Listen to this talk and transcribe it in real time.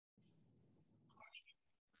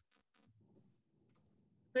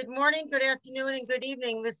Good morning, good afternoon, and good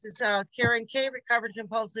evening. This is Karen K, recovered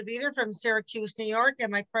compulsive eater from Syracuse, New York, and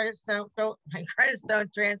my credits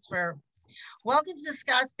don't transfer. Welcome to the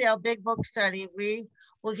Scottsdale Big Book Study. We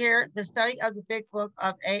will hear the study of the Big Book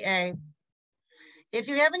of AA. If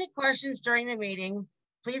you have any questions during the meeting,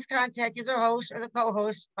 please contact either the host or the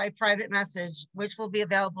co-host by private message, which will be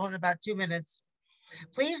available in about 2 minutes.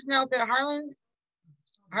 Please note that Harlan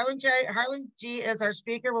G as our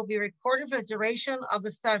speaker will be recorded for the duration of the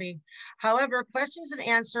study. However, questions and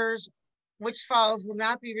answers which follows will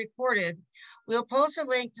not be recorded. We'll post a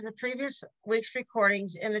link to the previous week's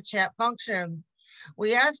recordings in the chat function.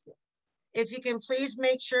 We ask if you can please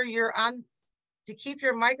make sure you're on to keep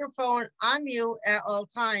your microphone on mute at all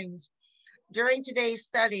times during today's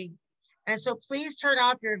study. And so please turn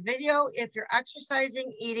off your video if you're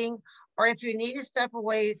exercising, eating, or if you need to step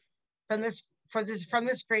away from from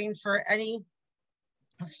the screen for any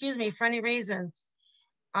reason.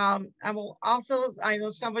 I will also, I know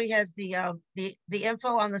somebody has the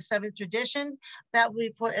info on the 7th tradition that will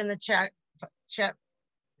be put in the chat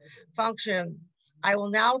function. I will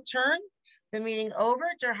now turn the meeting over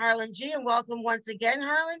to Harlan G, and welcome once again,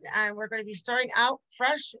 Harlan. And we're going to be starting out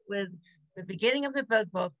fresh with the beginning of the Big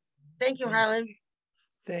Book. Thank you, Harlan.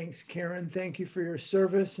 Thanks, Karen. Thank you for your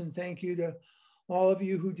service, and thank you to all of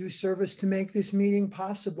you who do service to make this meeting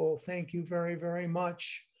possible. Thank you very, very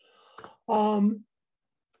much.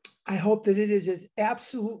 I hope that it is as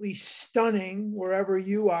absolutely stunning wherever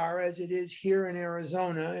you are as it is here in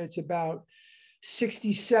Arizona. It's about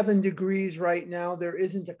 67 degrees right now. There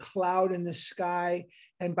isn't a cloud in the sky.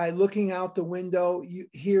 And by looking out the window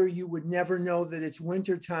you would never know that it's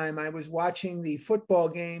wintertime. I was watching the football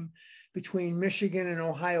game between Michigan and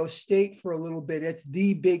Ohio State for a little bit. It's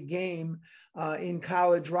the big game in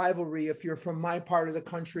college rivalry if you're from my part of the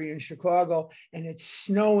country in Chicago, and it's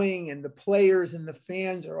snowing and the players and the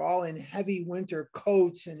fans are all in heavy winter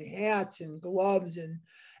coats and hats and gloves and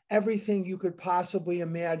everything you could possibly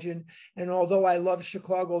imagine. And although I love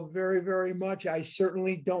Chicago very, very much, I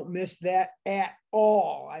certainly don't miss that at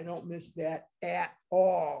all. I don't miss that at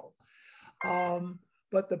all.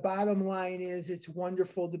 But the bottom line is it's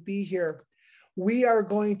wonderful to be here. We are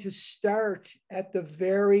going to start at the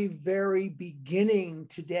very, very beginning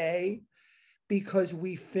today because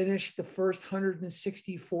we finished the first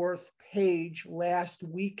 164th page last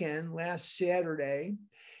Saturday.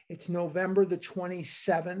 It's November the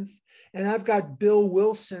 27th, and I've got Bill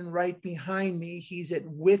Wilson right behind me. He's at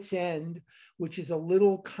Wits End, which is a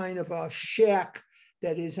little kind of a shack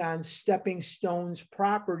that is on Stepping Stone's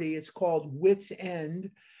property. It's called Wits End,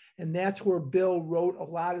 and that's where Bill wrote a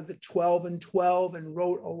lot of the 12 and 12 and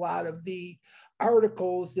wrote a lot of the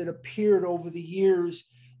articles that appeared over the years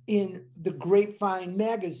in the Grapevine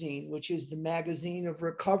magazine, which is the magazine of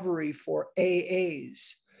recovery for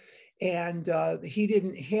AAs. And he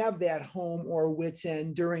didn't have that home or Wits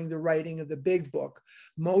End during the writing of the Big Book.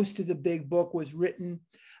 Most of the Big Book was written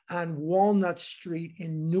on Walnut Street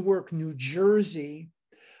in Newark, New Jersey.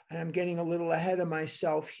 And I'm getting a little ahead of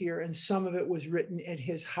myself here. And some of it was written at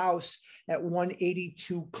his house at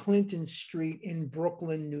 182 Clinton Street in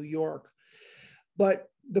Brooklyn, New York. But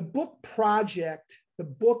the book project, the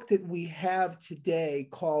book that we have today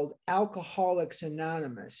called Alcoholics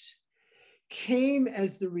Anonymous, came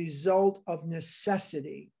as the result of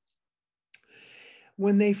necessity.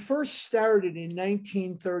 When they first started in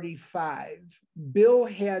 1935, Bill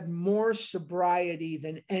had more sobriety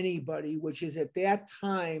than anybody, which is at that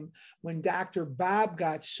time when Dr. Bob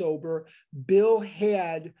got sober, Bill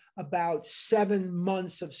had about 7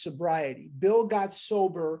 months of sobriety. Bill got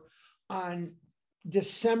sober on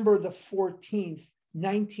December the 14th,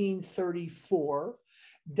 1934.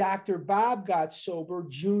 Dr. Bob got sober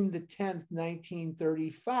June the 10th,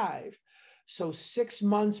 1935. So 6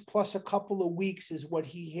 months plus a couple of weeks is what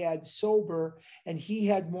he had sober, and he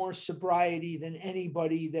had more sobriety than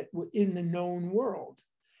anybody that in the known world.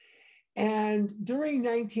 And during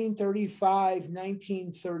 1935,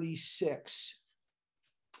 1936,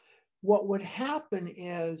 what would happen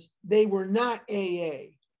is they were not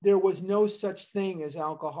AA. There was no such thing as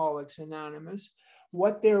Alcoholics Anonymous.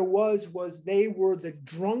 What there was they were the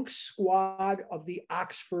drunk squad of the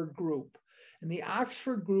Oxford group. And the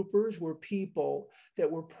Oxford groupers were people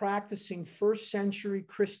that were practicing first century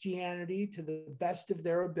Christianity to the best of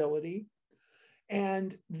their ability.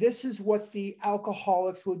 And this is what the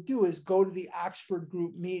alcoholics would do, is go to the Oxford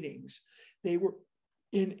group meetings. They were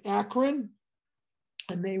in Akron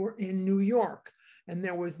and they were in New York. And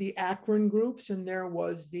there was the Akron groups and there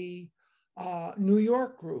was the New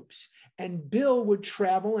York groups. And Bill would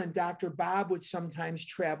travel and Dr. Bob would sometimes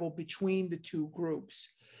travel between the two groups.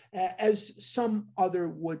 as some other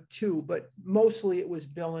would too, but mostly it was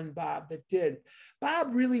Bill and Bob that did.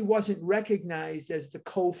 Bob really wasn't recognized as the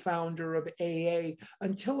co-founder of AA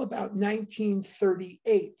until about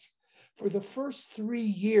 1938. For the first 3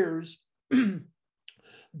 years,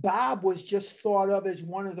 Bob was just thought of as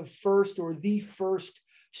one of the first or the first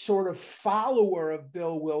sort of follower of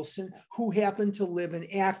Bill Wilson, who happened to live in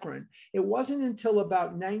Akron. It wasn't until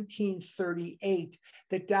about 1938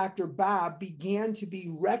 that Dr. Bob began to be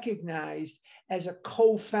recognized as a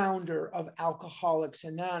co-founder of Alcoholics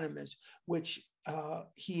Anonymous, which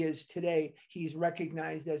he is today. He's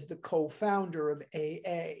recognized as the co-founder of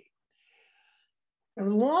AA.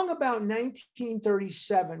 And long about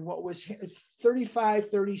 1937, what was 35,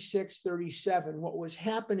 36, 37, what was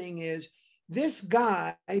happening is this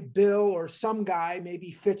guy, Bill, or some guy,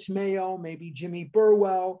 maybe Fitz Mayo, maybe Jimmy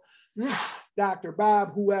Burwell, Dr.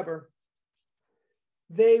 Bob, whoever,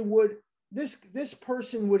 this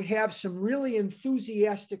person would have some really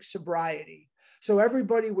enthusiastic sobriety. So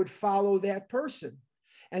everybody would follow that person.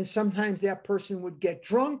 And sometimes that person would get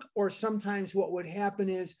drunk, or sometimes what would happen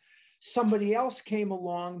is somebody else came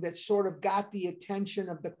along that sort of got the attention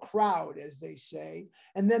of the crowd, as they say,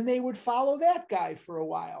 and then they would follow that guy for a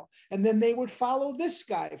while, and then they would follow this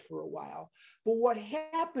guy for a while. But what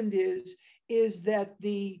happened is that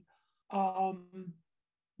the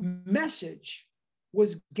message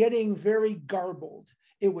was getting very garbled.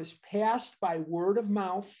 It was passed by word of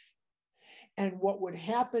mouth. And what would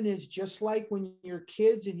happen is, just like when you're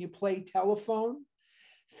kids and you play telephone,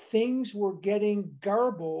 things were getting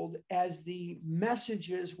garbled as the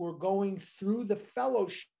messages were going through the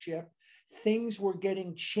fellowship. Things were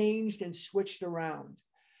getting changed and switched around.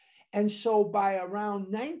 And so by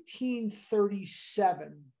around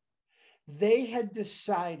 1937, they had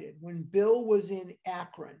decided, when Bill was in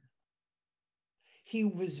Akron, he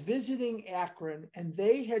was visiting Akron, and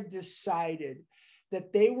they had decided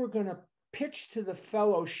that they were going to pitch to the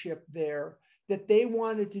fellowship there that they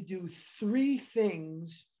wanted to do 3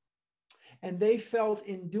 things, and they felt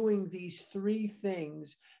in doing these 3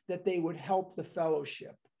 things that they would help the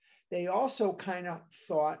fellowship. They also kind of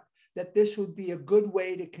thought that this would be a good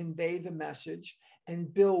way to convey the message.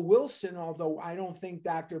 And Bill Wilson, although I don't think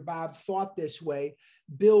Dr. Bob thought this way,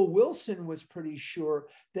 Bill Wilson was pretty sure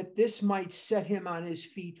that this might set him on his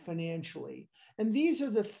feet financially. And these are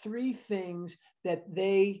the 3 things that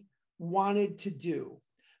they wanted to do.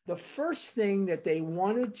 The first thing that they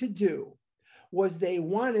wanted to do was they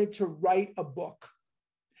wanted to write a book.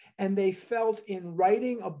 And they felt in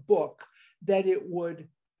writing a book that it would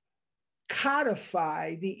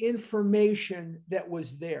codify the information that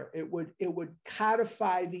was there. It would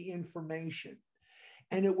codify the information,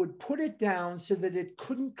 and it would put it down so that it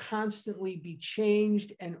couldn't constantly be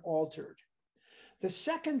changed and altered. The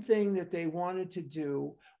second thing that they wanted to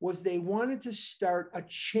do was they wanted to start a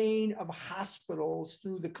chain of hospitals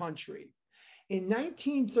through the country. In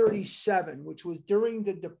 1937, which was during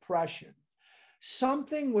the Depression,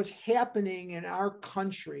 something was happening in our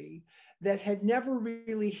country that had never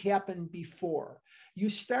really happened before. You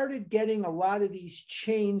started getting a lot of these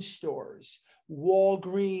chain stores,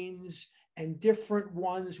 Walgreens and different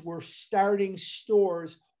ones were starting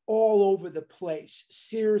stores all over the place.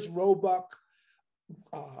 Sears, Roebuck,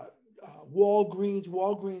 Walgreens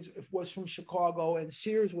was from Chicago, and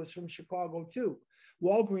Sears was from Chicago too.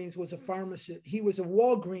 Walgreens was a pharmacist. He was a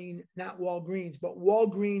Walgreen, not Walgreens, but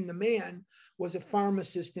Walgreen, the man, was a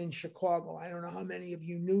pharmacist in Chicago. I don't know how many of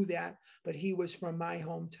you knew that, but he was from my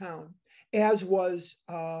hometown, as was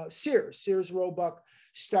Sears. Sears Roebuck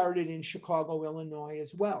started in Chicago, Illinois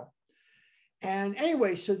as well. And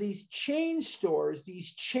anyway, so these chain stores,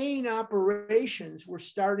 these chain operations were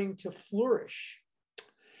starting to flourish.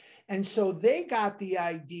 And so they got the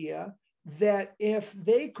idea that if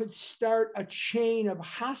they could start a chain of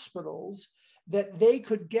hospitals, that they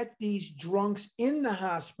could get these drunks in the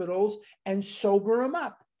hospitals and sober them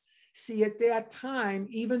up. See, at that time,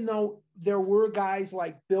 even though there were guys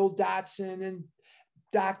like Bill Dotson and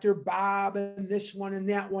Dr. Bob and this one and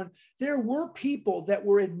that one, there were people that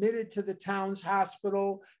were admitted to the town's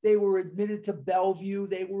hospital. They were admitted to Bellevue.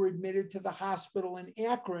 They were admitted to the hospital in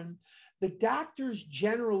Akron. The doctors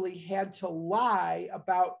generally had to lie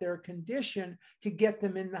about their condition to get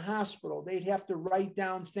them in the hospital. They'd have to write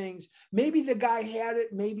down things. Maybe the guy had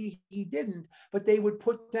it, maybe he didn't, but they would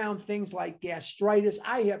put down things like gastritis.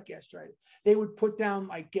 I have gastritis. They would put down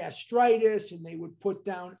like gastritis, and they would put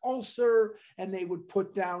down ulcer, and they would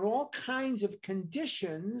put down all kinds of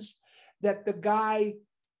conditions that the guy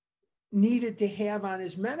needed to have on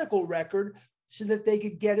his medical record so that they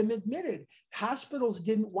could get them admitted. Hospitals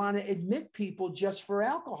didn't want to admit people just for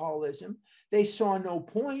alcoholism. They saw no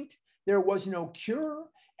point. There was no cure.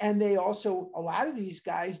 And they also, a lot of these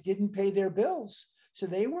guys didn't pay their bills. So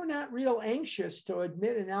they were not real anxious to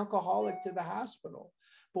admit an alcoholic to the hospital.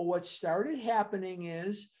 But what started happening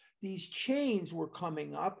is these chains were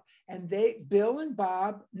coming up, and Bill and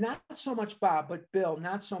Bob, not so much Bob, but Bill,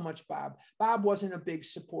 not so much Bob. Bob wasn't a big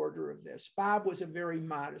supporter of this. Bob was a very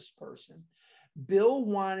modest person. Bill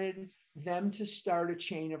wanted them to start a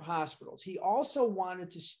chain of hospitals. He also wanted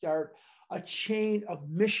to start a chain of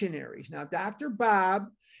missionaries. Now, Dr. Bob,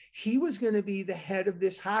 he was going to be the head of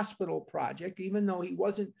this hospital project, even though he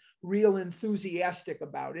wasn't real enthusiastic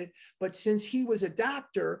about it. But since he was a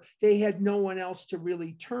doctor, they had no one else to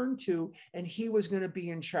really turn to, and he was going to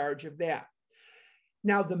be in charge of that.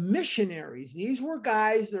 Now, the missionaries, these were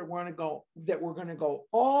guys that were going to go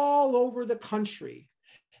all over the country,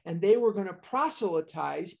 and they were going to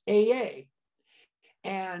proselytize AA.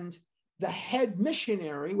 And the head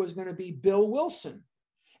missionary was going to be Bill Wilson.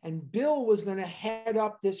 And Bill was going to head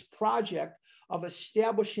up this project of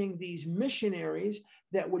establishing these missionaries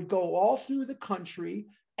that would go all through the country,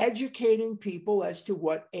 educating people as to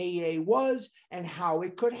what AA was and how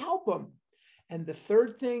it could help them. And the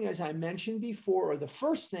third thing, as I mentioned before, or the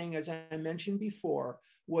first thing, as I mentioned before,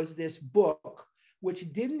 was this book,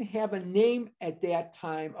 which didn't have a name at that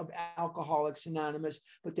time of Alcoholics Anonymous,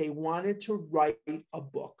 but they wanted to write a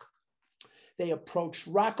book. They approached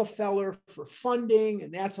Rockefeller for funding,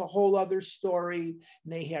 and that's a whole other story.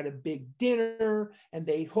 And they had a big dinner, and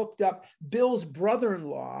they hooked up. Bill's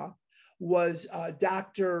brother-in-law was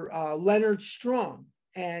Dr. Leonard Strong,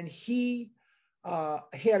 and he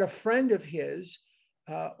had a friend of his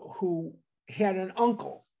who had an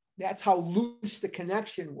uncle. That's how loose the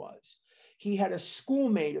connection was. He had a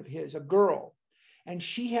schoolmate of his, a girl, and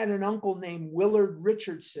she had an uncle named Willard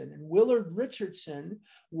Richardson. And Willard Richardson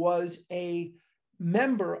was a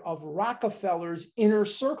member of Rockefeller's inner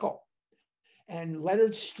circle. And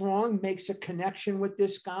Leonard Strong makes a connection with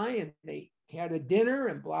this guy, and they had a dinner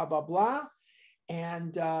and blah, blah, blah.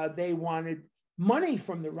 And they wanted money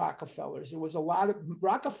from the Rockefellers. There was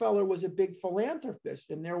Rockefeller was a big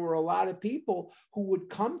philanthropist, and there were a lot of people who would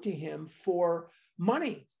come to him for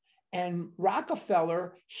money. And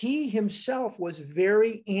Rockefeller, he himself was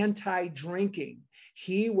very anti-drinking.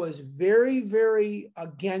 He was very, very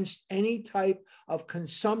against any type of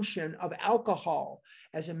consumption of alcohol.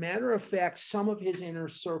 As a matter of fact, some of his inner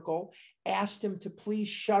circle asked him to please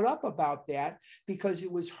shut up about that because it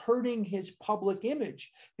was hurting his public image,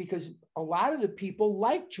 because a lot of the people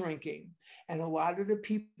liked drinking, and a lot of the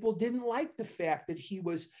people didn't like the fact that he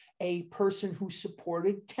was a person who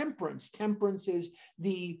supported temperance. Temperance is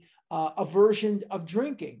the aversion of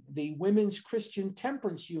drinking. The Women's Christian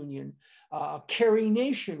Temperance Union, Carrie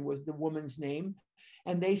Nation was the woman's name,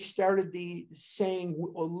 and they started the saying,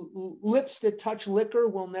 lips that touch liquor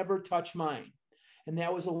will never touch mine. And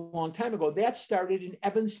that was a long time ago. That started in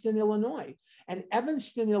Evanston, Illinois. And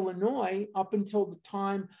Evanston, Illinois, up until the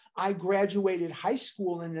time I graduated high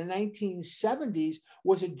school in the 1970s,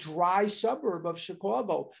 was a dry suburb of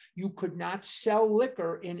Chicago. You could not sell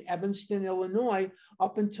liquor in Evanston, Illinois,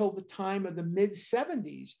 up until the time of the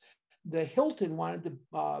mid-70s. The Hilton wanted to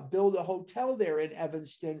build a hotel there in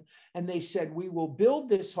Evanston, and they said, we will build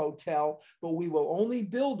this hotel, but we will only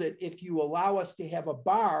build it if you allow us to have a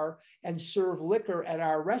bar and serve liquor at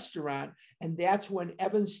our restaurant. And that's when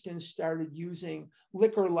Evanston started using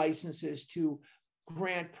liquor licenses to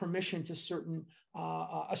grant permission to certain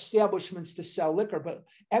establishments to sell liquor. But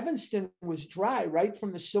Evanston was dry right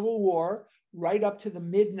from the Civil War right up to the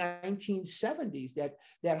mid-1970s.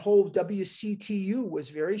 That whole WCTU was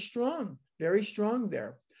very strong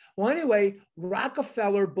there. Well, anyway,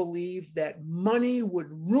 Rockefeller believed that money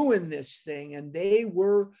would ruin this thing, and they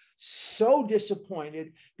were so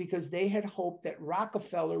disappointed because they had hoped that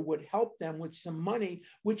Rockefeller would help them with some money,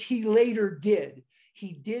 which he later did.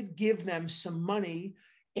 He did give them some money,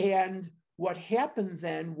 and what happened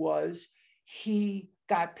then was he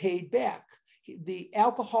got paid back. The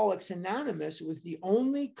Alcoholics Anonymous was the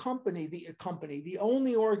only the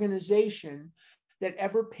only organization that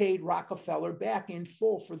ever paid Rockefeller back in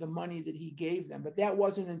full for the money that he gave them, but that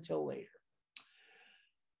wasn't until later.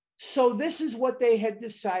 So this is what they had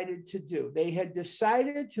decided to do. They had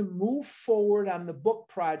decided to move forward on the book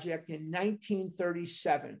project in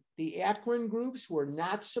 1937. The Akron groups were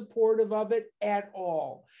not supportive of it at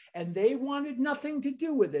all, and they wanted nothing to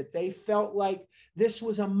do with it. They felt like this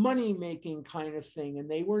was a money-making kind of thing, and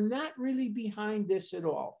they were not really behind this at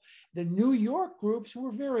all. The New York groups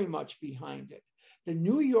were very much behind it. The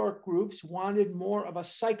New York groups wanted more of a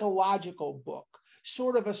psychological book,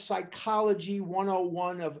 sort of a psychology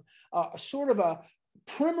 101 of sort of a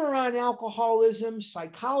primer on alcoholism,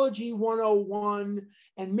 psychology 101,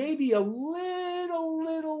 and maybe a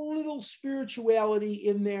little spirituality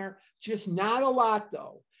in there, just not a lot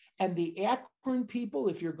though. And the Akron people,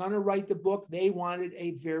 if you're going to write the book, they wanted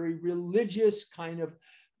a very religious kind of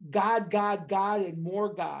God, and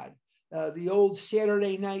more God. The old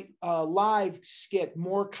Saturday Night Live skit,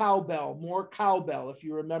 more cowbell. If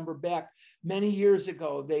you remember back many years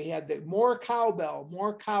ago, they had the more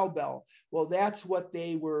cowbell. Well, that's what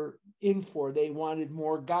they were in for. They wanted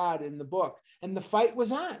more God in the book. And the fight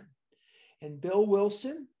was on. And Bill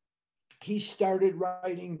Wilson, he started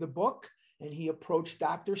writing the book. And he approached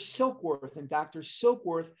Dr. Silkworth, and Dr.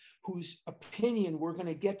 Silkworth, whose opinion we're going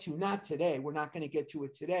to get to, not today, we're not going to get to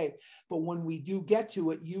it today, but when we do get to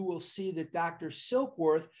it, you will see that Dr.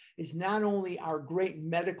 Silkworth is not only our great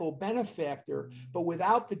medical benefactor, but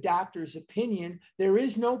without the doctor's opinion, there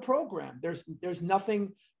is no program. There's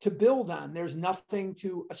nothing to build on. There's nothing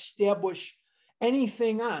to establish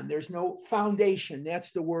anything on. There's no foundation. That's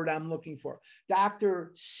the word I'm looking for.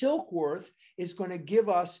 Dr. Silkworth is going to give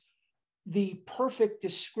us the perfect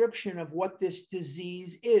description of what this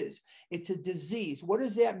disease is. It's a disease. What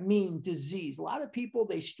does that mean, disease? A lot of people,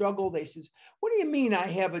 they struggle. They say, what do you mean I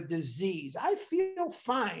have a disease? I feel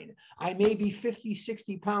fine. I may be 50,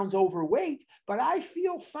 60 pounds overweight, but I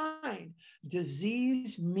feel fine.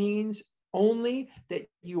 Disease means only that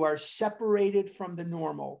you are separated from the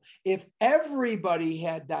normal. If everybody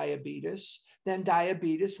had diabetes, then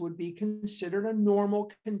diabetes would be considered a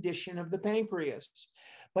normal condition of the pancreas.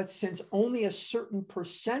 But since only a certain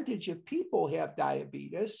percentage of people have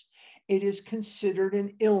diabetes, it is considered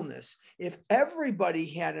an illness. If everybody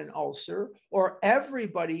had an ulcer or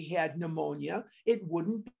everybody had pneumonia, it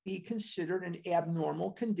wouldn't be considered an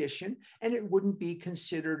abnormal condition and it wouldn't be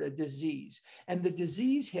considered a disease. And the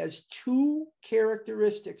disease has two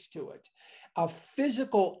characteristics to it. A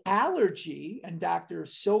physical allergy, and Dr.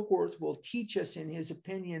 Silkworth will teach us in his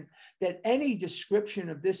opinion that any description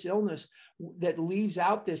of this illness that leaves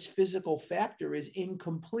out this physical factor is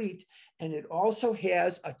incomplete. And it also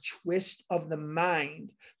has a twist of the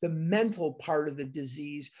mind, the mental part of the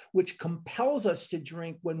disease, which compels us to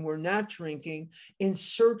drink when we're not drinking in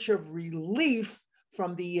search of relief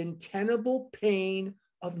from the untenable pain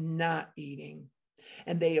of not eating.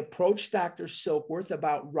 And they approached Dr. Silkworth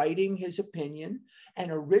about writing his opinion.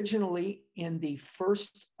 And originally, in the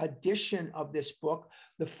first edition of this book,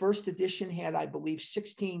 the first edition had, I believe,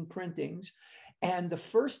 16 printings. And the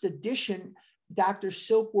first edition, Dr.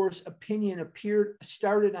 Silkworth's opinion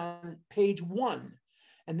started on page 1.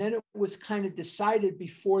 And then it was kind of decided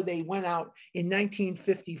before they went out in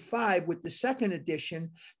 1955 with the second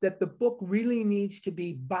edition that the book really needs to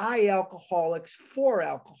be by alcoholics for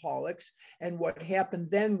alcoholics. And what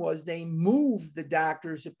happened then was they moved the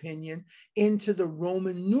doctor's opinion into the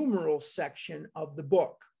Roman numeral section of the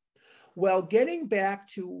book. Well, getting back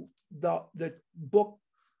to the book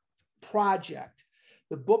project,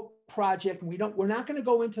 and we're not going to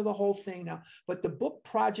go into the whole thing now, but the book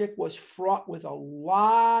project was fraught with a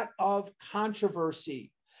lot of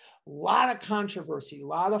controversy, a lot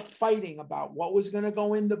of fighting about what was going to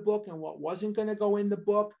go in the book and what wasn't going to go in the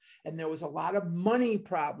book. And there was a lot of money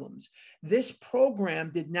problems. This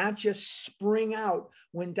program did not just spring out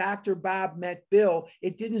when Dr. Bob met Bill.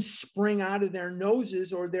 It didn't spring out of their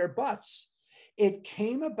noses or their butts. It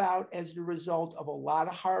came about as the result of a lot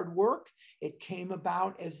of hard work. It came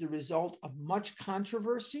about as the result of much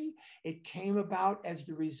controversy. It came about as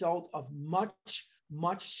the result of much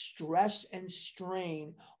stress and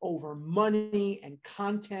strain over money and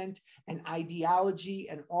content and ideology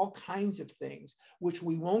and all kinds of things, which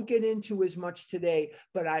we won't get into as much today,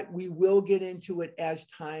 but we will get into it as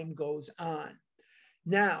time goes on.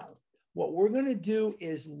 Now, what we're going to do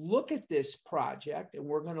is look at this project, and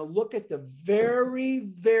we're going to look at the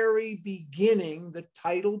very beginning, the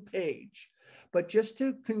title page. But just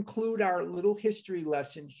to conclude our little history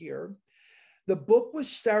lesson here, the book was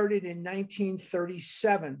started in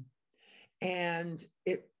 1937, and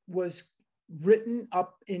it was written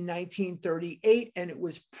up in 1938, and it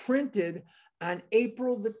was printed on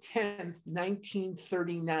April the 10th,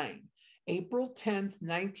 1939. April 10th,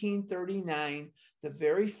 1939, the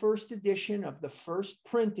very first edition of the first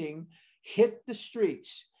printing hit the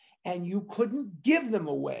streets, and you couldn't give them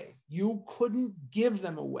away. The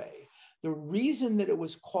reason that it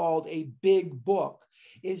was called a big book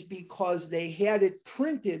is because they had it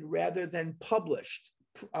printed rather than published.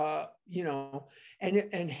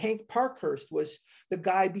 and Hank Parkhurst was the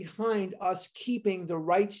guy behind us keeping the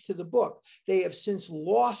rights to the book. They have since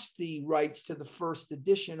lost the rights to the first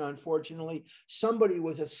edition, unfortunately. Somebody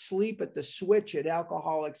was asleep at the switch at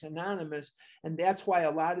Alcoholics Anonymous, and that's why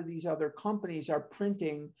a lot of these other companies are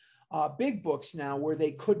printing big books now where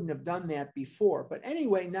they couldn't have done that before. But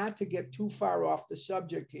anyway, not to get too far off the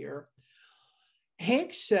subject here,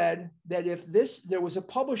 Hank said that if there was a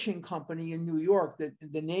publishing company in New York, that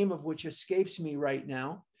the name of which escapes me right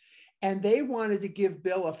now, and they wanted to give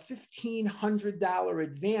Bill a $1,500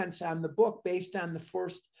 advance on the book based on the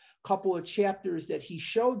first couple of chapters that he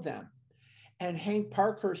showed them. And Hank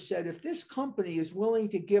Parkhurst said, if this company is willing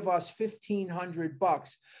to give us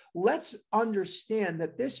 $1,500, let's understand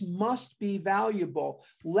that this must be valuable.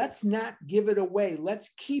 Let's not give it away.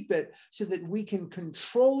 Let's keep it so that we can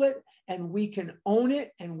control it and we can own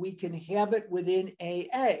it and we can have it within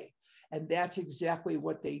AA. And that's exactly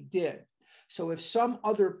what they did. So if some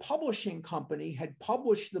other publishing company had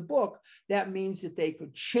published the book, that means that they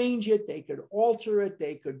could change it, they could alter it,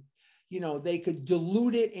 they could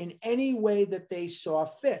dilute it in any way that they saw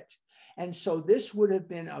fit. And so this would have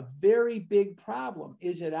been a very big problem.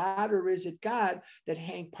 Is it odd or is it God that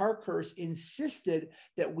Hank Parkhurst insisted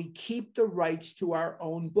that we keep the rights to our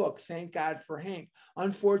own book? Thank God for Hank.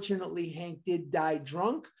 Unfortunately, Hank did die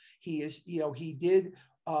drunk. He did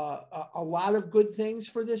a lot of good things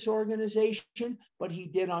for this organization, but he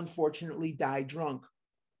did unfortunately die drunk.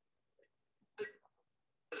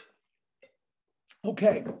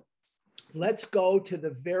 Okay. Let's go to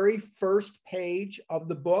the very first page of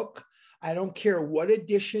the book. I don't care what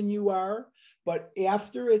edition you are, but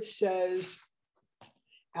after it says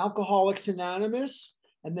Alcoholics Anonymous,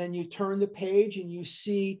 and then you turn the page and you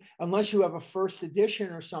see, unless you have a first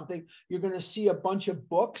edition or something, you're going to see a bunch of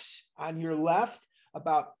books on your left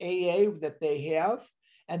about AA that they have.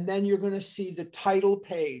 And then you're going to see the title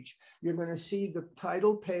page. You're going to see the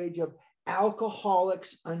title page of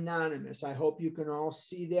Alcoholics Anonymous. I hope you can all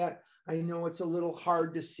see that. I know it's a little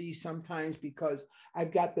hard to see sometimes because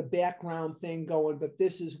I've got the background thing going, but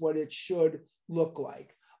this is what it should look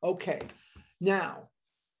like. Okay, now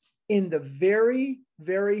in the very,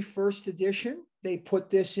 very first edition, they put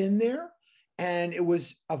this in there, and it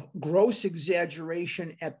was a gross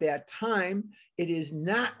exaggeration at that time. It is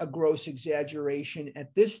not a gross exaggeration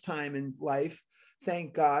at this time in life,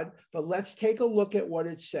 thank God. But let's take a look at what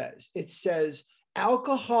it says. It says,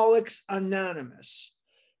 Alcoholics Anonymous,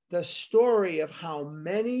 the story of how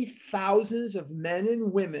many thousands of men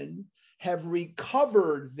and women have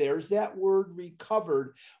recovered. There's that word,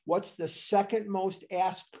 recovered. What's the second most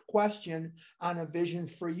asked question on A Vision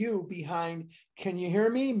for You behind, can you hear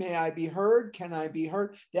me? May I be heard? Can I be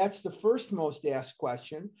heard? That's the first most asked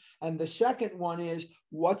question. And the second one is,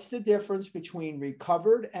 what's the difference between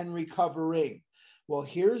recovered and recovering? Well,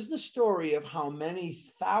 here's the story of how many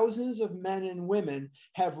thousands of men and women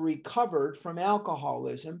have recovered from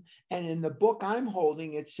alcoholism. And in the book I'm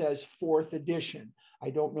holding, it says 4th edition. I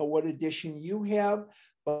don't know what edition you have,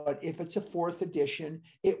 but if it's a 4th edition,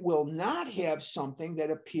 it will not have something that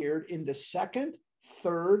appeared in the second,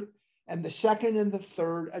 third, and the second and the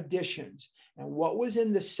third editions. And what was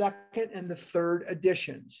in the second and the third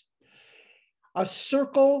editions? A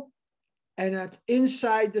circle. And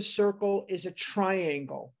inside the circle is a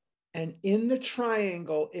triangle. And in the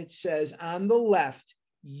triangle, it says on the left,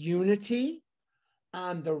 unity,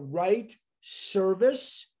 on the right,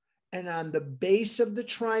 service, and on the base of the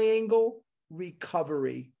triangle,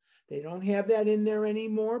 recovery. They don't have that in there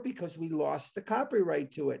anymore because we lost the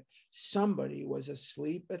copyright to it. Somebody was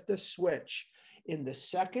asleep at the switch. In the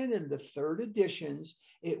second and the third editions,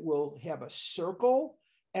 it will have a circle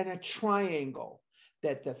and a triangle.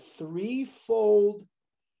 That the threefold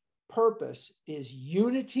purpose is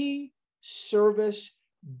unity, service,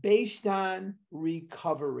 based on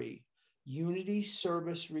recovery. Unity,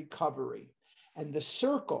 service, recovery. And the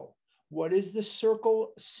circle, what is the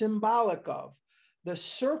circle symbolic of? The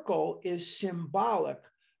circle is symbolic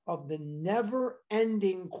of the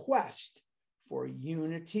never-ending quest for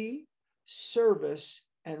unity, service,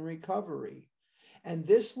 and recovery. And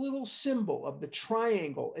this little symbol of the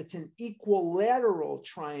triangle, it's an equilateral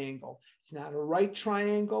triangle. It's not a right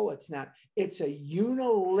triangle. It's a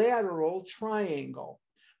unilateral triangle.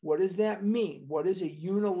 What does that mean? What does a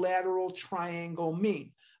unilateral triangle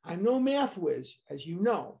mean? I'm no math whiz, as you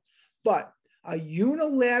know, but a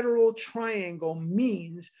unilateral triangle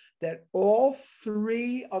means that all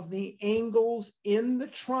three of the angles in the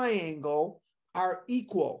triangle are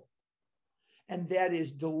equal. And that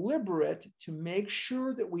is deliberate to make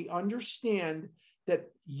sure that we understand that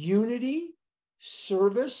unity,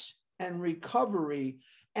 service, and recovery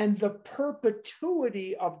and the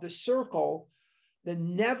perpetuity of the circle, the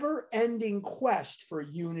never-ending quest for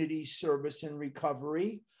unity, service, and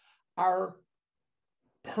recovery are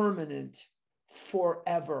permanent,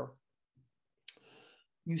 forever.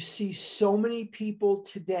 You see so many people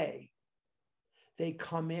today, they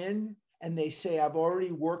come in and they say, I've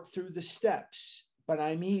already worked through the steps, but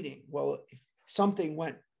I'm eating. Well, if something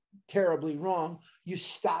went terribly wrong, you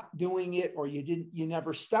stopped doing it, or you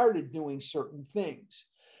never started doing certain things.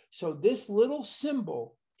 So this little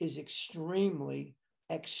symbol is extremely,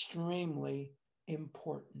 extremely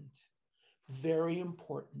important. Very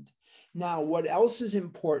important. Now, what else is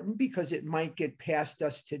important, because it might get past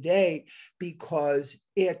us today, because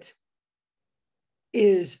it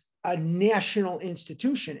is a national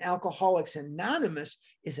institution. Alcoholics Anonymous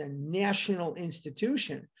is a national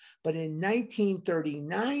institution. But in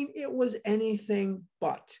 1939, it was anything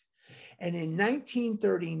but. And in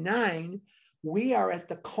 1939, we are at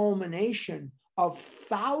the culmination of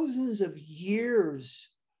thousands of years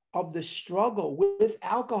of the struggle with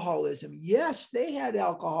alcoholism. Yes, they had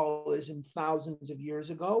alcoholism thousands of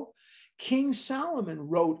years ago. King Solomon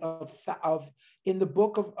wrote in the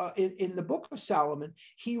book of Solomon,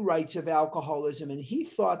 he writes of alcoholism, and he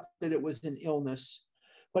thought that it was an illness,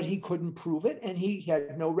 but he couldn't prove it, and he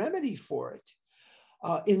had no remedy for it.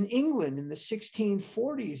 In England in the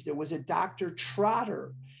 1640s, there was a Dr.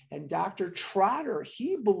 Trotter, and Dr. Trotter,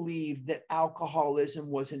 he believed that alcoholism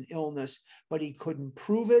was an illness, but he couldn't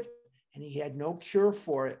prove it, and he had no cure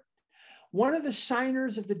for it. One of the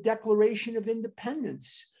signers of the Declaration of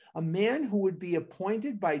Independence, a man who would be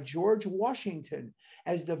appointed by George Washington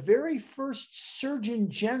as the very first Surgeon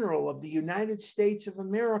General of the United States of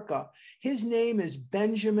America. His name was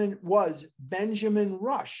Benjamin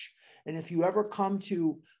Rush. And if you ever come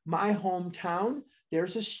to my hometown,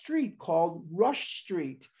 there's a street called Rush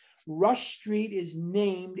Street. Rush Street is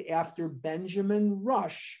named after Benjamin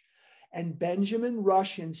Rush. And Benjamin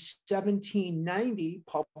Rush in 1790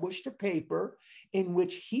 published a paper in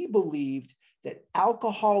which he believed that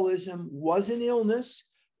alcoholism was an illness,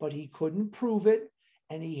 but he couldn't prove it,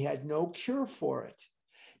 and he had no cure for it.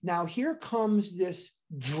 Now, here comes this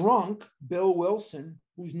drunk, Bill Wilson,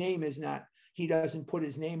 whose name is not, he doesn't put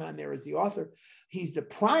his name on there as the author. He's the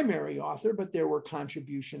primary author, but there were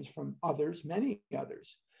contributions from others, many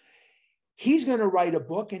others. He's going to write a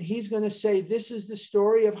book, and he's going to say, this is the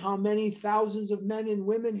story of how many thousands of men and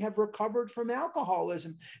women have recovered from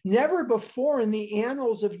alcoholism. Never before in the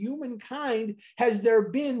annals of humankind has there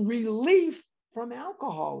been relief from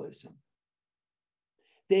alcoholism.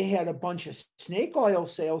 They had a bunch of snake oil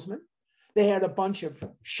salesmen. They had a bunch of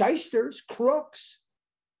shysters, crooks,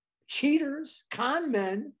 cheaters, con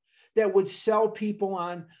men that would sell people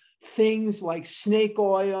on things like snake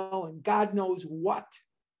oil and God knows what,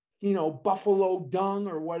 buffalo dung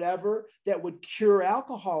or whatever that would cure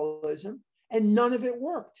alcoholism, and none of it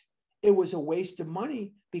worked. It was a waste of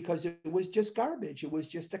money because it was just garbage. It was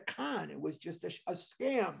just a con. It was just a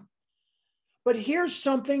scam. But here's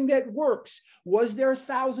something that works. Was there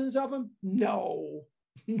thousands of them? No.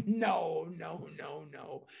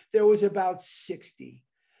 There was about 60.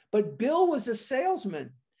 But Bill was a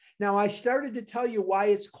salesman. Now, I started to tell you why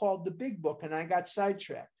it's called the Big Book, and I got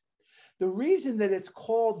sidetracked. The reason that it's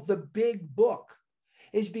called the Big Book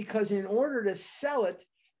is because in order to sell it,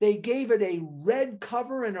 they gave it a red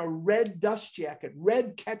cover and a red dust jacket.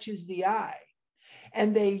 Red catches the eye.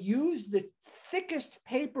 And they used the thickest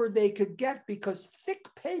paper they could get because thick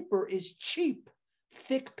paper is cheap.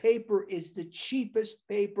 Thick paper is the cheapest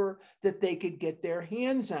paper that they could get their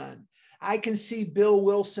hands on. I can see Bill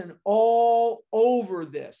Wilson all over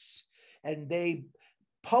this. And they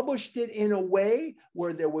published it in a way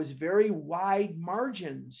where there was very wide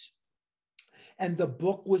margins. And the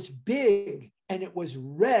book was big and it was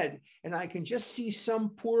red. And I can just see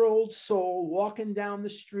some poor old soul walking down the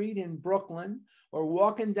street in Brooklyn or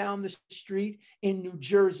walking down the street in New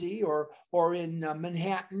Jersey or in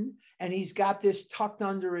Manhattan. And he's got this tucked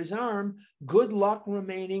under his arm. Good luck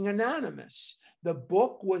remaining anonymous. The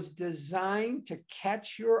book was designed to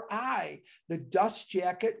catch your eye. The dust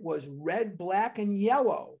jacket was red, black, and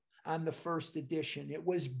yellow on the first edition. It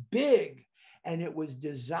was big and it was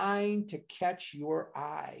designed to catch your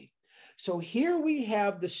eye. So here we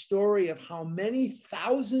have the story of how many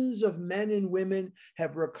thousands of men and women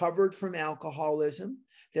have recovered from alcoholism.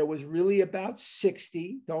 There was really about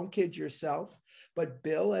 60, don't kid yourself. But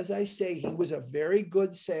Bill, as I say, he was a very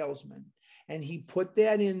good salesman and he put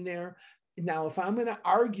that in there. Now, if I'm going to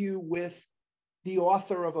argue with the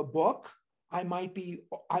author of a book, I might be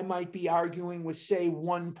arguing with, say,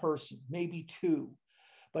 one person, maybe two.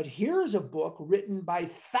 But here's a book written by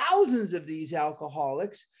thousands of these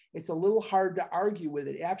alcoholics. It's a little hard to argue with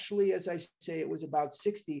it. Actually, as I say, it was about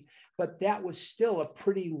 60, but that was still a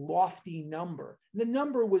pretty lofty number. The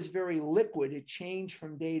number was very liquid. It changed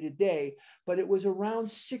from day to day, but it was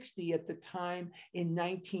around 60 at the time in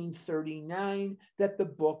 1939 that the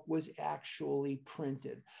book was actually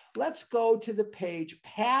printed. Let's go to the page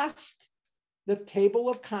past the table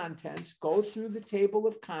of contents, go through the table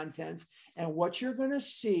of contents, and what you're going to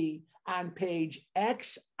see on page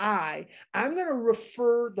XI, I'm going to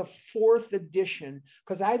refer the 4th edition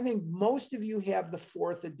because I think most of you have the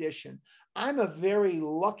 4th edition. I'm a very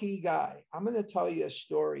lucky guy. I'm going to tell you a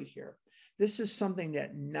story here. This is something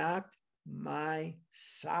that knocked my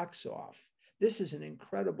socks off. This is an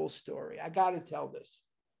incredible story. I got to tell this.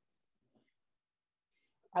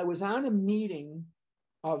 I was on a meeting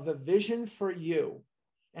of the Vision for You,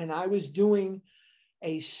 and I was doing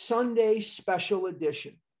a Sunday special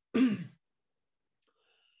edition.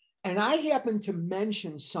 And I happened to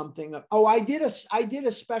mention something of, I did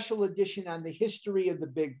a special edition on the history of the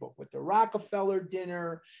Big Book with the Rockefeller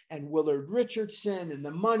dinner and Willard Richardson and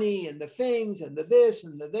the money and the things and the this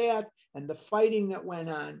and the that and the fighting that went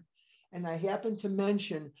on. And I happened to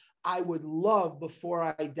mention I would love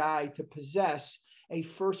before I die to possess a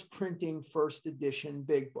first printing, first edition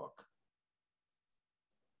Big Book.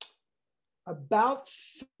 About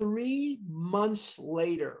 3 months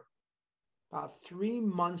later,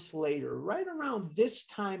 right around this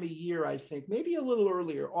time of year, I think, maybe a little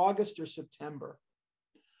earlier, August or September,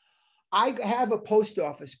 I have a post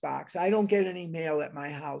office box. I don't get any mail at my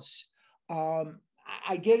house.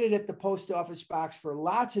 I get it at the post office box for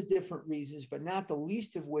lots of different reasons, but not the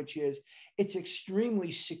least of which is it's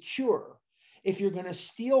extremely secure. If you're going to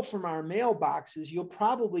steal from our mailboxes, you'll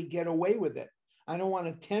probably get away with it. I don't want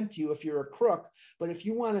to tempt you if you're a crook, but if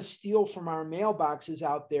you want to steal from our mailboxes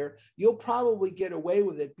out there, you'll probably get away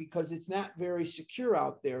with it because it's not very secure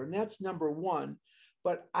out there. And that's number one.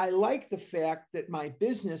 But I like the fact that my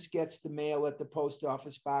business gets the mail at the post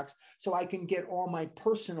office box, so I can get all my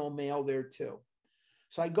personal mail there too.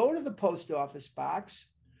 So I go to the post office box,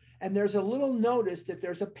 and there's a little notice that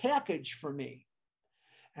there's a package for me.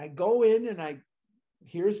 I go in and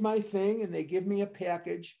here's my thing, and they give me a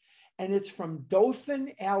package, and it's from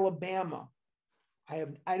Dothan, Alabama.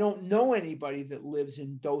 I don't know anybody that lives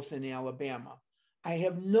in Dothan, Alabama. I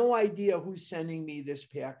have no idea who's sending me this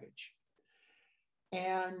package.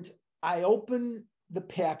 And I open the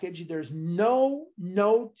package. There's no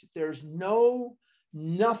note. There's no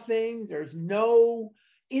nothing. There's no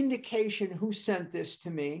indication who sent this to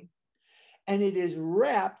me. And it is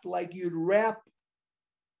wrapped like you'd wrap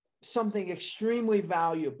something extremely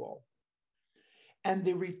valuable. And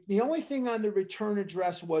the only thing on the return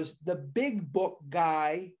address was the Big Book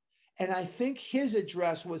guy. And I think his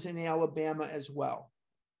address was in Alabama as well.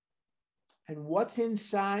 And what's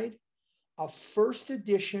inside? A first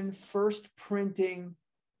edition, first printing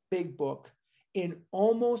Big Book in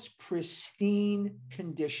almost pristine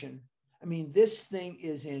condition. I mean, this thing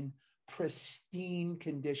is in pristine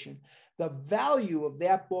condition. The value of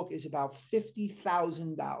that book is about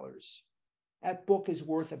 $50,000. That book is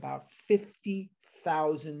worth about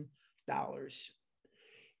 $50,000.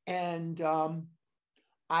 And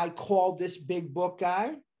I called this Big Book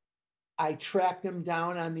guy. I tracked him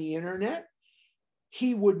down on the internet.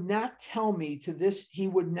 He would not tell me he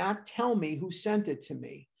would not tell me who sent it to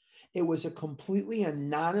me. It was a completely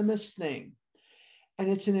anonymous thing. And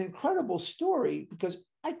it's an incredible story because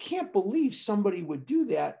I can't believe somebody would do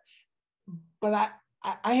that. But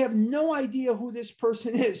I have no idea who this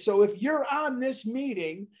person is. So if you're on this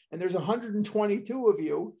meeting and there's 122 of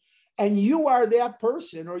you and you are that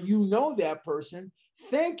person or you know that person,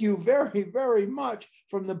 thank you very, very much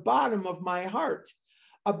from the bottom of my heart.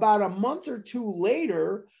 About a month or two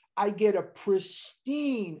later, I get a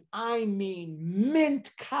pristine, I mean,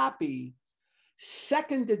 mint copy,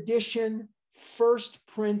 second edition, first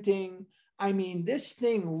printing. I mean, this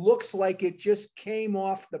thing looks like it just came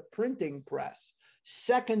off the printing press.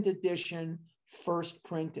 Second edition, first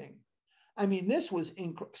printing. I mean, this was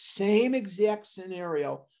same exact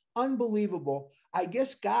scenario. Unbelievable. I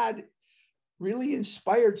guess God really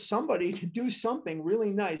inspired somebody to do something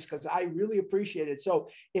really nice because I really appreciate it. So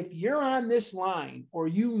if you're on this line or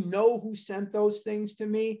you know who sent those things to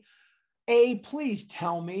me, A, please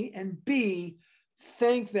tell me, and B,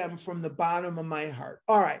 thank them from the bottom of my heart.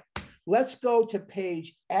 All right, let's go to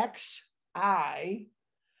page XI,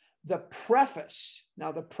 the preface.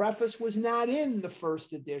 Now, the preface was not in the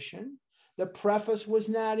first edition. The preface was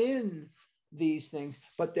not in these things,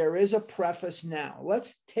 but there is a preface now.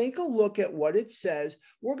 Let's take a look at what it says.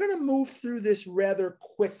 We're going to move through this rather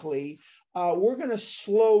quickly. We're going to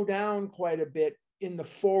slow down quite a bit in the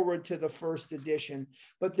forward to the first edition,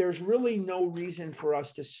 but there's really no reason for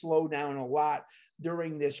us to slow down a lot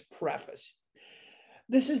during this preface.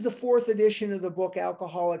 This is the fourth edition of the book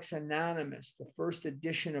Alcoholics Anonymous. The first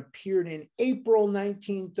edition appeared in April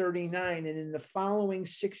 1939, and in the following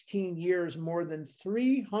 16 years, more than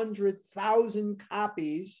 300,000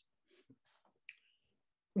 copies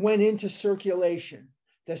went into circulation.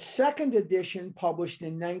 The second edition, published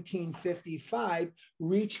in 1955,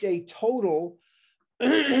 reached a total,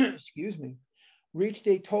 reached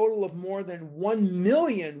a total of more than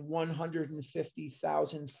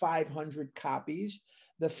 1,150,500 copies.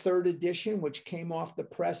 The third edition, which came off the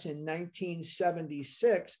press in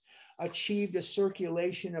 1976, achieved a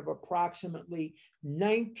circulation of approximately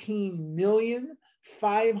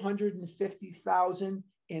 19,550,000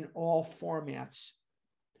 in all formats.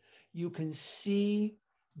 You can see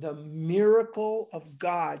the miracle of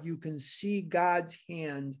God. You can see God's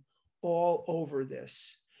hand all over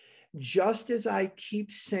this. Just as I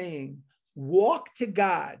keep saying, walk to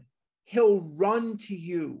God, he'll run to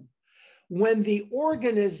you. When the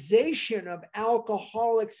organization of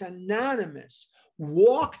Alcoholics Anonymous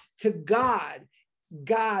walked to God,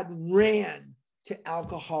 God ran to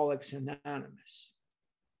Alcoholics Anonymous.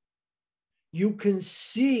 You can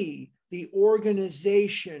see the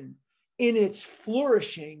organization in its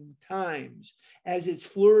flourishing times, as it's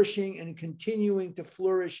flourishing and continuing to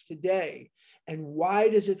flourish today. And why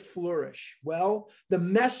does it flourish? Well, the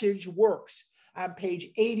message works. On page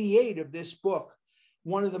 88 of this book,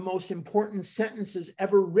 one of the most important sentences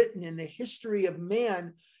ever written in the history of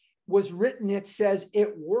man was written. It says,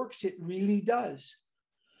 it works, it really does.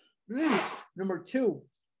 Number two,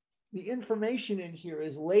 the information in here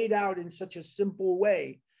is laid out in such a simple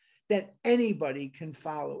way that anybody can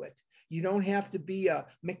follow it. You don't have to be a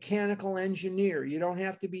mechanical engineer. You don't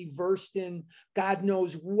have to be versed in God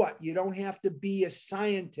knows what. You don't have to be a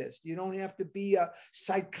scientist. You don't have to be a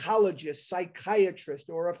psychologist, psychiatrist,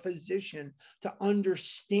 or a physician to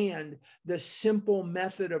understand the simple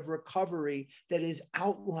method of recovery that is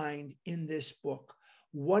outlined in this book.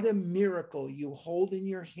 What a miracle you hold in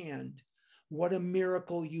your hand. What a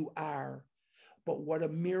miracle you are. But what a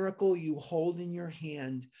miracle you hold in your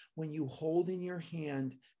hand when you hold in your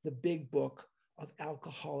hand the big book of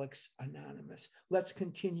Alcoholics Anonymous. Let's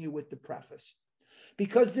continue with the preface.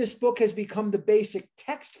 Because this book has become the basic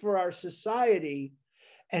text for our society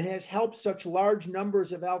and has helped such large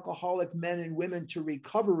numbers of alcoholic men and women to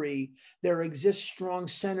recovery, there exists strong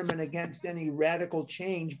sentiment against any radical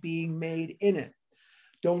change being made in it.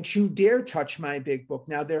 Don't you dare touch my big book.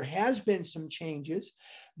 Now, there has been some changes.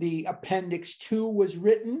 The Appendix 2 was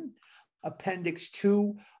written. Appendix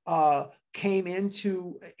 2 came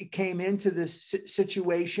into this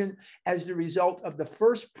situation as the result of the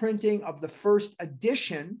first printing of the first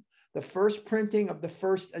edition. The first printing of the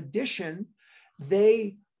first edition,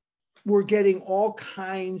 they were getting all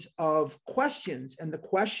kinds of questions. And the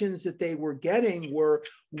questions that they were getting were,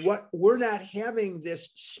 what, we're not having this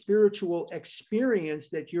spiritual experience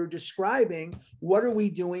that you're describing. What are we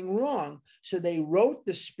doing wrong? So they wrote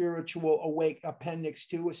the Appendix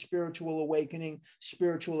 2, a spiritual awakening,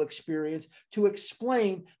 spiritual experience, to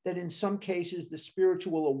explain that in some cases, the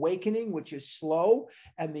spiritual awakening, which is slow,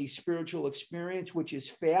 and the spiritual experience, which is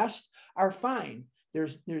fast, are fine.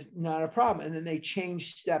 There's not a problem. And then they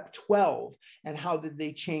changed step 12. And how did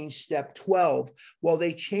they change step 12? Well,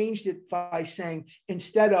 they changed it by saying,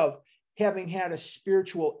 instead of having had a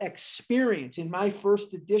spiritual experience in my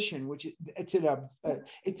first edition, which it's in a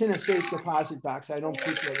safe deposit box. I don't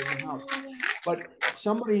keep that in the house, but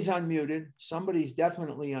somebody's unmuted. Somebody's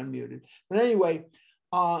definitely unmuted. But anyway,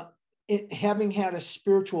 having had a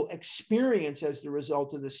spiritual experience as the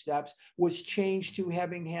result of the steps was changed to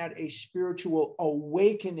having had a spiritual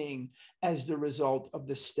awakening as the result of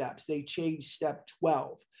the steps. They changed step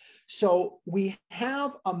 12. So we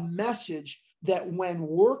have a message that when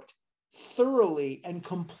worked thoroughly and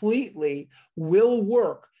completely will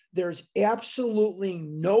work. There's absolutely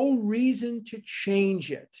no reason to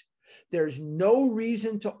change it. There's no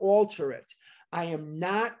reason to alter it. I am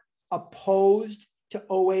not opposed to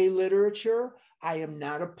OA literature. I am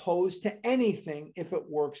not opposed to anything if it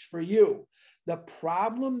works for you. The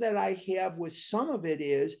problem that I have with some of it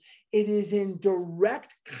is in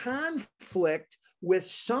direct conflict with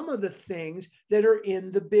some of the things that are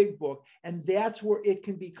in the big book. And that's where it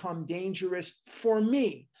can become dangerous for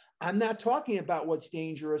me. I'm not talking about what's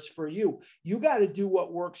dangerous for you. You got to do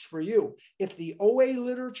what works for you. If the OA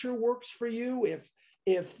literature works for you, if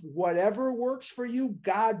if whatever works for you,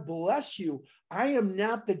 God bless you. I am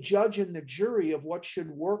not the judge and the jury of what should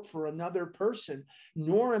work for another person,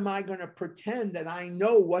 nor am I going to pretend that I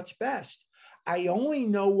know what's best. I only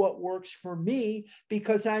know what works for me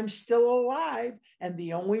because I'm still alive. And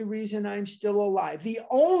the only reason I'm still alive,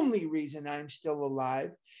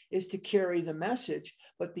 is to carry the message.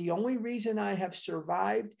 But the only reason I have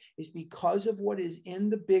survived is because of what is in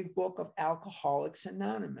the big book of Alcoholics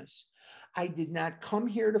Anonymous. I did not come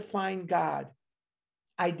here to find God.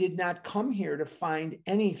 I did not come here to find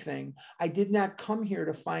anything. I did not come here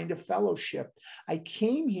to find a fellowship. I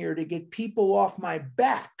came here to get people off my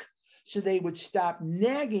back so they would stop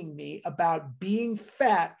nagging me about being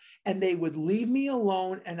fat and they would leave me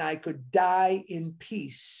alone and I could die in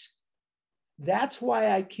peace. That's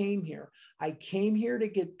why I came here. I came here to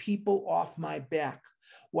get people off my back.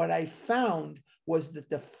 What I found was that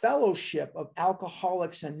the fellowship of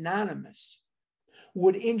Alcoholics Anonymous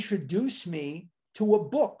would introduce me to a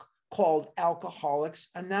book called Alcoholics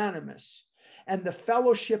Anonymous. And the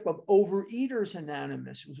Fellowship of Overeaters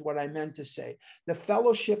Anonymous was what I meant to say. The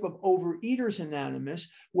Fellowship of Overeaters Anonymous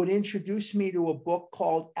would introduce me to a book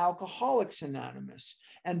called Alcoholics Anonymous.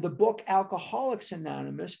 And the book Alcoholics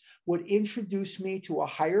Anonymous would introduce me to a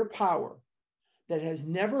higher power that has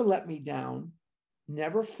never let me down,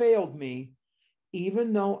 never failed me,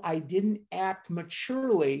 even though I didn't act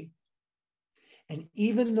maturely, and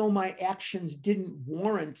even though my actions didn't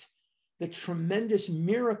warrant the tremendous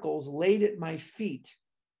miracles laid at my feet.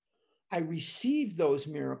 I received those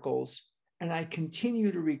miracles and I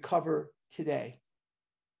continue to recover today.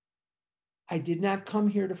 I did not come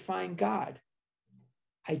here to find God.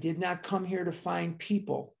 I did not come here to find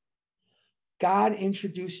people. God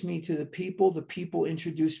introduced me to the people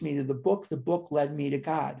introduced me to the book led me to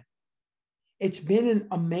God. It's been an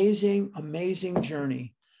amazing, amazing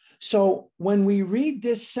journey. So when we read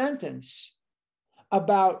this sentence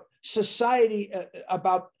about society,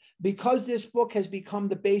 because this book has become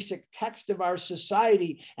the basic text of our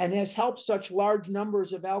society and has helped such large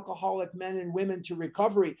numbers of alcoholic men and women to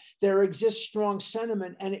recovery, there exists strong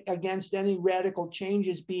sentiment against any radical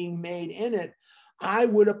changes being made in it. I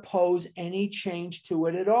would oppose any change to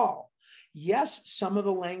it at all. Yes, some of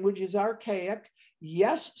the language is archaic.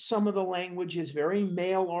 Yes, some of the language is very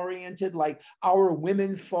male-oriented, like our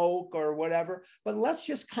women folk or whatever, but let's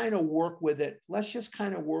just kind of work with it. Let's just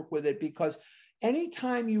kind of work with it, because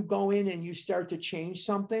anytime you go in and you start to change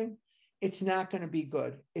something, it's not going to be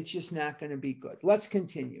good. It's just not going to be good. Let's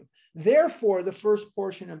continue. Therefore, the first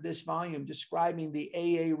portion of this volume describing the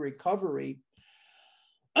AA recovery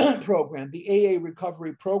program, the AA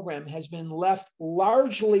recovery program, has been left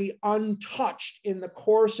largely untouched in the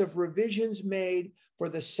course of revisions made for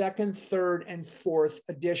the second, third, and fourth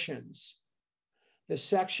editions. The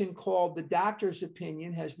section called The Doctor's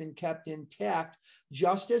Opinion has been kept intact,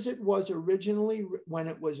 just as it was originally, when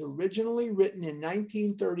it was originally written in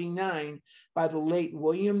 1939 by the late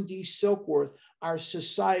William D. Silkworth, our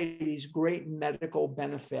society's great medical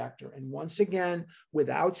benefactor. And once again,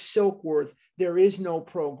 without Silkworth, there is no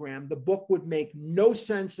program. The book would make no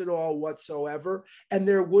sense at all whatsoever, and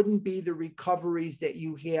there wouldn't be the recoveries that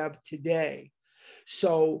you have today.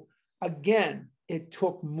 So again, it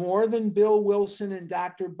took more than Bill Wilson and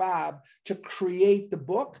Dr. Bob to create the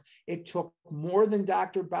book. It took more than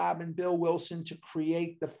Dr. Bob and Bill Wilson to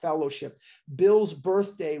create the fellowship. Bill's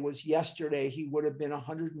birthday was yesterday. He would have been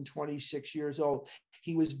 126 years old.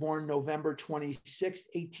 He was born November 26,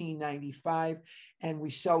 1895, and we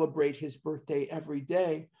celebrate his birthday every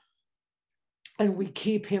day. And we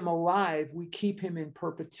keep him alive. We keep him in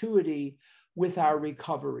perpetuity with our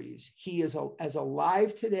recoveries. He is as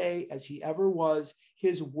alive today as he ever was.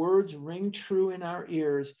 His words ring true in our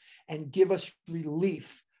ears and give us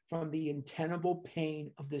relief from the untenable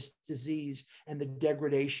pain of this disease and the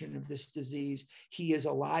degradation of this disease. He is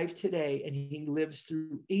alive today and he lives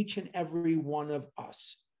through each and every one of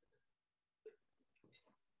us.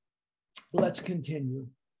 Let's continue.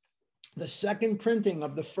 The second printing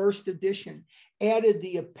of the first edition added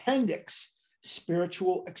the appendix,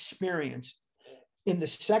 Spiritual Experience. In the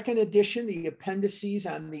second edition, the appendices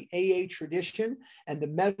on the AA tradition and the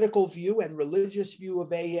medical view and religious view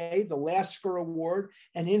of AA, the Lasker Award,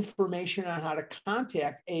 and information on how to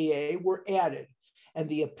contact AA were added. And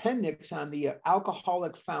the appendix on the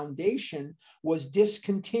Alcoholic Foundation was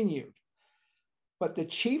discontinued. But the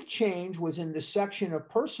chief change was in the section of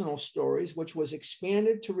personal stories, which was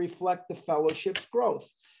expanded to reflect the fellowship's growth.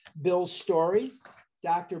 Bill's story,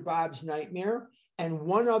 Dr. Bob's nightmare, and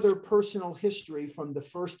one other personal history from the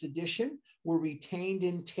first edition were retained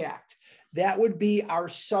intact. That would be our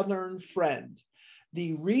Southern friend.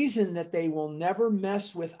 The reason that they will never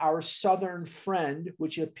mess with our Southern friend,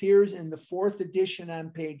 which appears in the 4th edition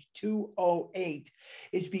on page 208,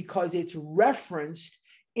 is because it's referenced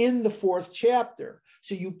in the 4th chapter.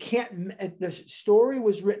 So you can't, the story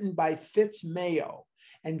was written by Fitz Mayo.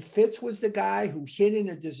 And Fitz was the guy who hid in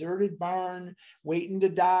a deserted barn, waiting to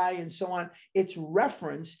die and so on. It's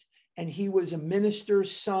referenced, and he was a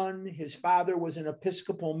minister's son. His father was an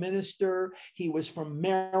Episcopal minister. He was from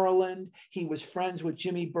Maryland. He was friends with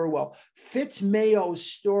Jimmy Burwell. Fitz Mayo's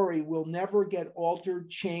story will never get altered,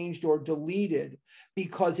 changed, or deleted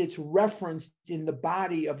because it's referenced in the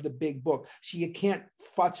body of the big book. So you can't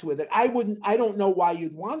futz with it. I don't know why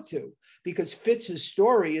you'd want to, because Fitz's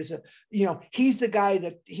story is he's the guy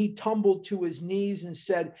that he tumbled to his knees and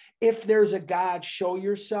said, if there's a God, show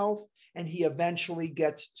yourself. And he eventually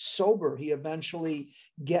gets sober. He eventually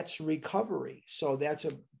gets recovery. So that's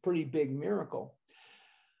a pretty big miracle.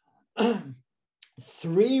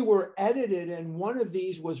 3 were edited, and one of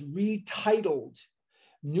these was retitled.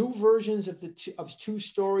 New versions of 2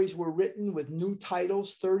 stories were written with new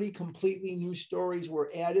titles. 30 completely new stories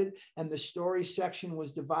were added, and the story section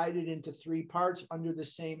was divided into 3 parts under the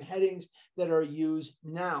same headings that are used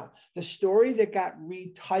now. The story that got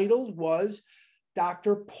retitled was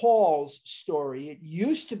Dr. Paul's story. It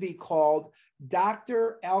used to be called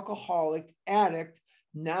Dr. Alcoholic Addict.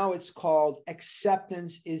 Now it's called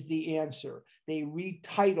Acceptance is the Answer. They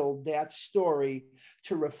retitled that story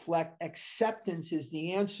to reflect acceptance is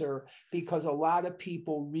the answer, because a lot of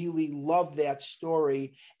people really love that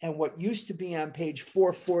story. And what used to be on page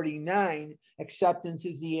 449, acceptance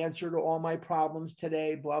is the answer to all my problems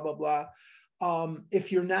today, blah, blah, blah.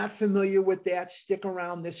 If you're not familiar with that, stick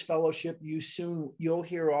around this fellowship. You'll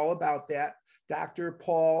hear all about that. Dr.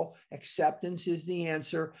 Paul, Acceptance is the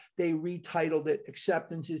Answer. They retitled it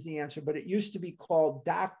Acceptance is the Answer, but it used to be called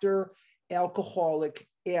Dr. Alcoholic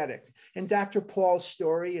Addict. And Dr. Paul's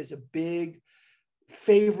story is a big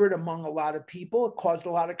favorite among a lot of people. It caused a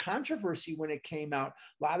lot of controversy when it came out.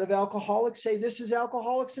 A lot of alcoholics say, this is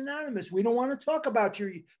Alcoholics Anonymous. We don't want to talk about your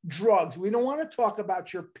drugs. We don't want to talk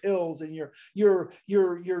about your pills and your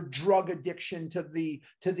drug addiction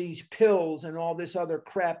to these pills and all this other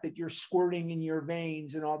crap that you're squirting in your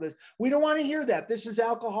veins and all this. We don't want to hear that. This is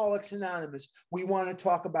Alcoholics Anonymous. We want to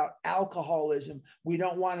talk about alcoholism. We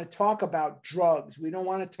don't want to talk about drugs. We don't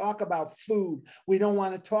want to talk about food. We don't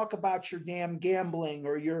want to talk about your damn gambling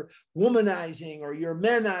or your womanizing or your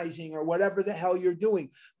menizing or whatever the hell you're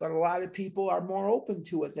doing. But a lot of people are more open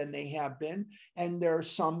to it than they have been. And there's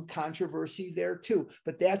some controversy there too.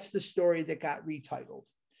 But that's the story that got retitled.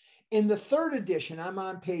 In the 3rd edition, I'm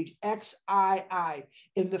on page XII.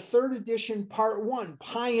 In the 3rd edition, part 1,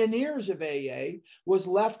 Pioneers of AA, was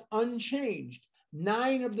left unchanged.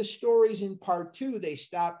 9 of the stories in part 2, they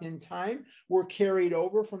stopped in time, were carried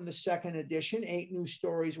over from the 2nd edition. 8 new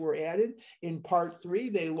stories were added. In part 3,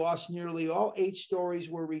 they lost nearly all. 8 stories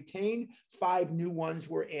were retained. 5 new ones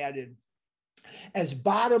were added. As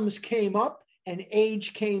bottoms came up and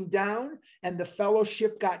age came down and the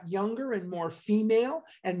fellowship got younger and more female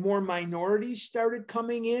and more minorities started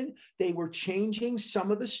coming in, they were changing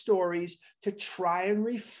some of the stories to try and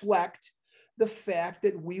reflect the fact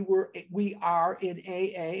that we are in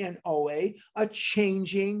AA and OA a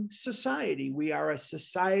changing society. We are a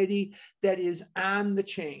society that is on the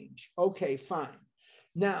change. Okay, fine.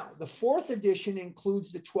 Now, the 4th edition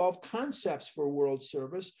includes the 12 concepts for world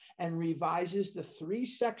service and revises the 3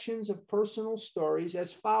 sections of personal stories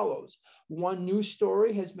as follows. 1 new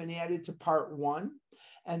story has been added to part 1,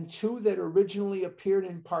 and 2 that originally appeared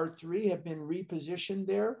in part 3 have been repositioned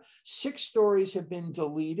there. 6 stories have been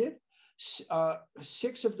deleted.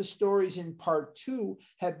 6 of the stories in part 2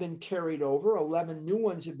 have been carried over. 11 new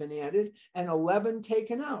ones have been added and 11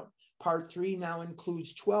 taken out. Part 3 now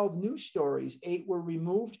includes 12 new stories. 8 were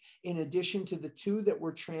removed in addition to the 2 that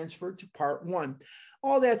were transferred to part 1.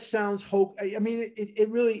 All that sounds, I mean, it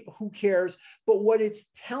really, who cares? But what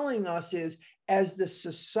it's telling us is, as the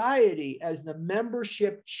society, as the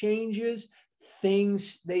membership changes,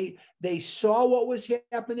 things, they saw what was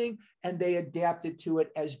happening and they adapted to it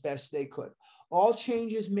as best they could. All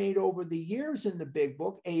changes made over the years in the Big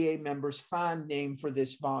Book, AA Members' fond name for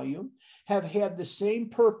this volume, have had the same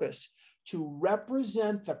purpose: to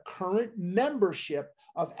represent the current membership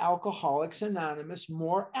of Alcoholics Anonymous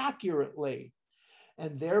more accurately,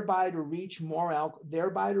 and thereby to reach more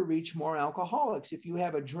alcoholics. If you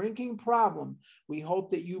have a drinking problem, we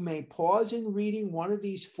hope that you may pause in reading one of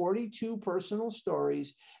these 42 personal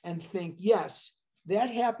stories and think, yes, that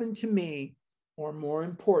happened to me. Or more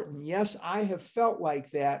important, yes, I have felt like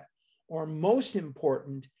that. Or most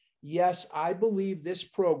important, yes, I believe this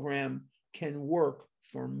program can work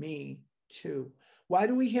for me too. Why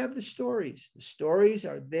do we have the stories? The stories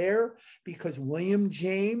are there because William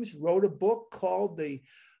James wrote a book called the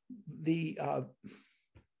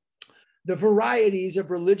varieties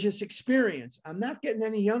of religious experience. I'm not getting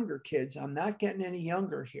any younger, kids. I'm not getting any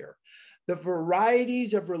younger here. The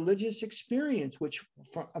varieties of religious experience, which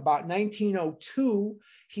from about 1902,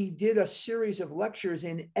 he did a series of lectures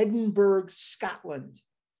in Edinburgh, Scotland,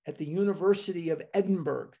 at the University of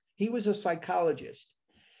Edinburgh. He was a psychologist.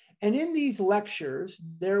 And in these lectures,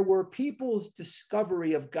 there were people's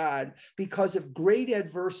discovery of God because of great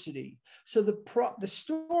adversity. So the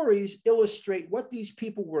stories illustrate what these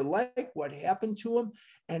people were like, what happened to them,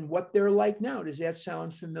 and what they're like now. Does that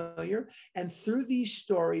sound familiar? And through these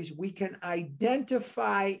stories, we can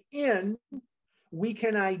identify in,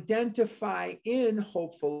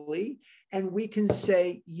 hopefully, and we can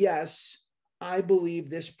say, yes, I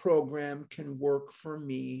believe this program can work for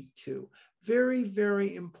me too. Very,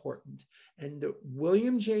 very important. And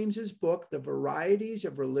William James's book, The Varieties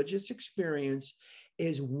of Religious Experience,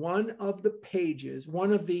 is one of the pages,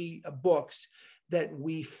 one of the books that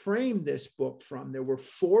we framed this book from. There were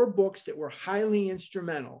 4 books that were highly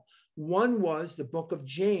instrumental. One was the book of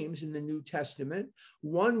James in the New Testament.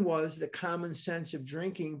 One was The Common Sense of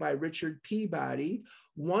Drinking by Richard Peabody.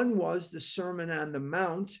 One was the Sermon on the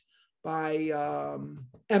Mount by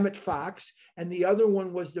Emmett Fox, and the other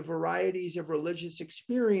one was The Varieties of Religious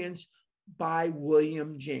Experience by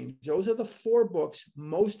William James. Those are the 4 books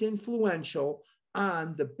most influential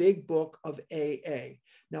on the big book of AA.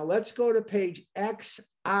 Now let's go to page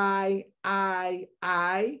XIII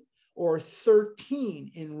or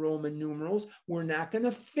 13 in Roman numerals. We're not going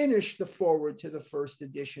to finish the foreword to the first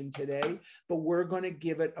edition today, but we're going to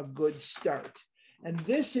give it a good start. And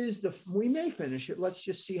this is we may finish it. Let's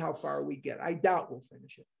just see how far we get. I doubt we'll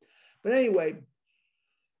finish it. But anyway,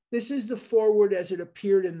 this is the foreword as it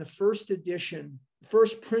appeared in the first edition,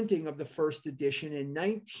 first printing of the first edition in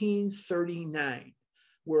 1939.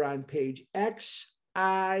 We're on page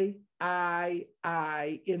XIII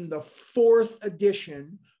in the 4th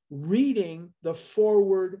edition, reading the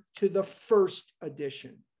foreword to the first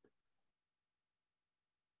edition.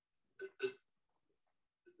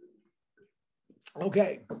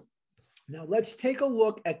 Okay, now let's take a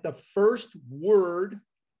look at the first word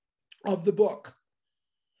of the book.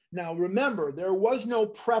 Now remember, there was no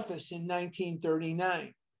preface in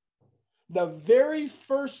 1939. The very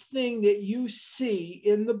first thing that you see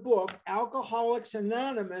in the book, Alcoholics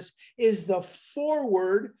Anonymous, is the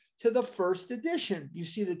foreword to the first edition. You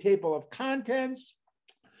see the table of contents,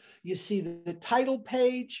 you see the title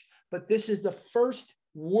page, but this is the first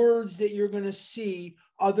words that you're going to see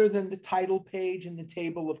other than the title page and the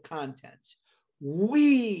table of contents.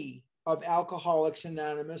 We of Alcoholics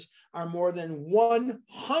Anonymous are more than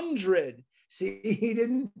 100. See, he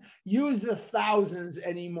didn't use the thousands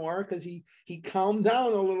anymore because he calmed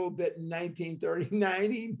down a little bit in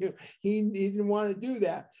 1939. He didn't want to do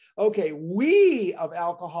that. Okay, we of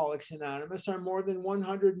Alcoholics Anonymous are more than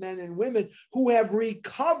 100 men and women who have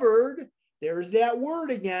recovered. There's that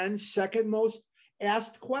word again, second most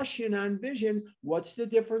asked question on Vision. What's the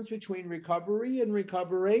difference between recovery and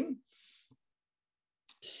recovering?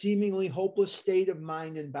 Seemingly hopeless state of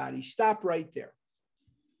mind and body. Stop right there.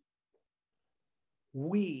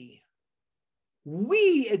 We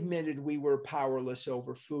admitted we were powerless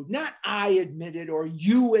over food. Not I admitted or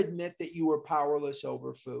you admit that you were powerless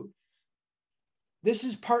over food. This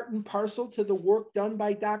is part and parcel to the work done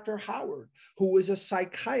by Dr. Howard, who was a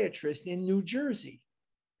psychiatrist in New Jersey.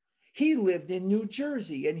 He lived in New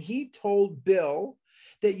Jersey, and he told Bill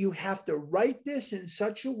that you have to write this in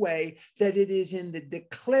such a way that it is in the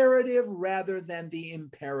declarative rather than the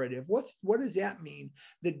imperative. What does that mean?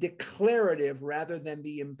 The declarative rather than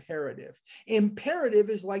the imperative. Imperative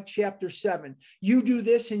is like chapter 7. You do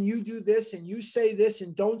this and you do this and you say this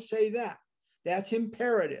and don't say that. That's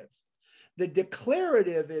imperative. The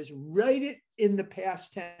declarative is write it in the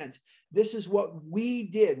past tense. This is what we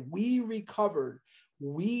did. We recovered.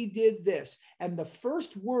 We did this. And the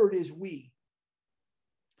first word is we.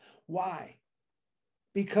 Why?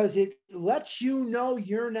 Because it lets you know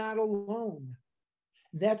you're not alone.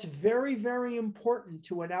 That's very, very important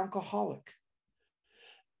to an alcoholic.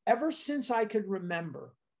 Ever since I could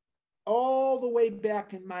remember, all the way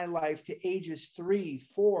back in my life to ages 3,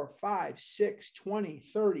 4, 5, 6, 20,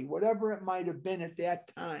 30, whatever it might have been at that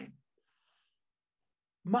time,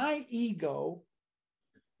 my ego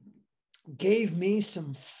gave me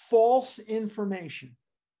some false information.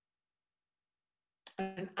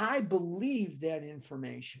 And I believed that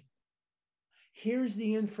information. Here's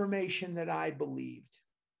the information that I believed.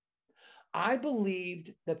 I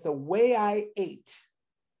believed that the way I ate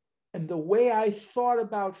and the way I thought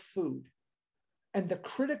about food and the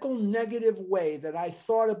critical negative way that I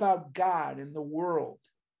thought about God and the world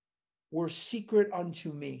were secret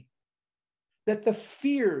unto me. That the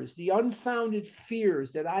fears, the unfounded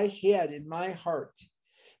fears that I had in my heart,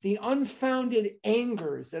 the unfounded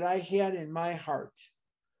angers that I had in my heart,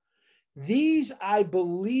 these I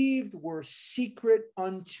believed were secret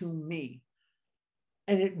unto me.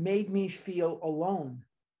 And it made me feel alone.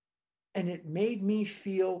 And it made me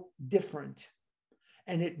feel different.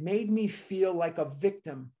 And it made me feel like a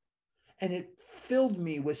victim. And it filled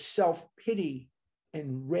me with self-pity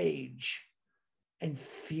and rage and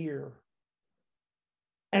fear.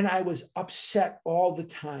 And I was upset all the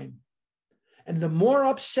time. And the more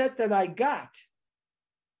upset that I got,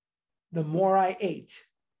 the more I ate.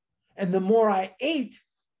 And the more I ate,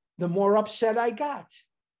 the more upset I got.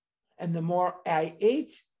 And the more I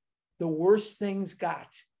ate, the worse things got.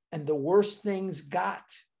 And the worse things got,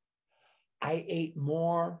 I ate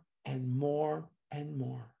more and more and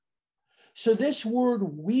more. So this word,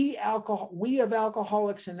 we of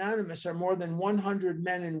Alcoholics Anonymous are more than 100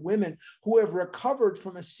 men and women who have recovered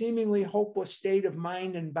from a seemingly hopeless state of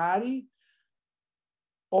mind and body.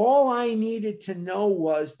 All I needed to know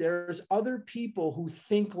was there's other people who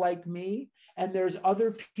think like me, and there's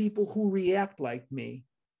other people who react like me.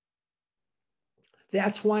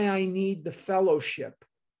 That's why I need the fellowship.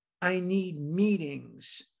 I need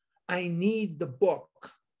meetings. I need the book.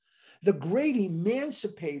 The great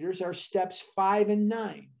emancipators are steps 5 and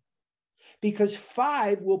 9, because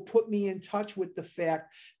 5 will put me in touch with the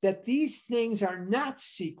fact that these things are not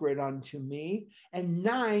secret unto me, and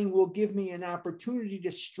 9 will give me an opportunity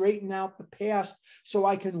to straighten out the past so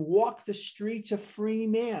I can walk the streets a free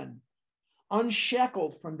man,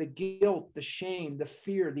 unshackled from the guilt, the shame, the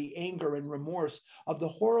fear, the anger, and remorse of the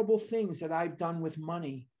horrible things that I've done with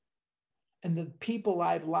money and the people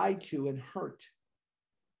I've lied to and hurt.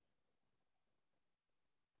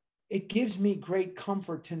 It gives me great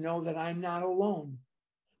comfort to know that I'm not alone.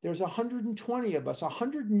 There's 120 of us,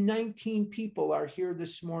 119 people are here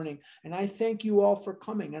this morning. And I thank you all for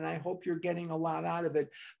coming, and I hope you're getting a lot out of it.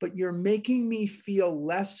 But you're making me feel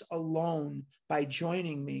less alone by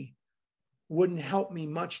joining me. Wouldn't help me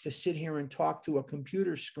much to sit here and talk to a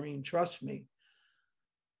computer screen, trust me.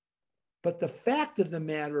 But the fact of the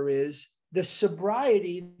matter is, the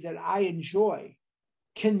sobriety that I enjoy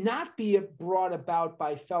cannot be brought about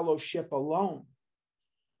by fellowship alone.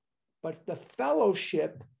 But the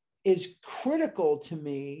fellowship is critical to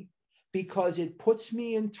me because it puts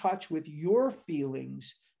me in touch with your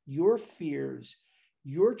feelings, your fears,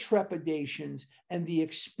 your trepidations, and the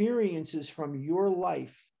experiences from your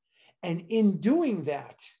life. And in doing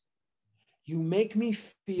that, you make me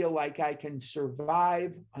feel like I can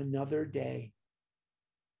survive another day.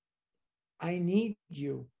 I need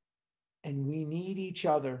you, and we need each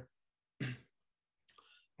other.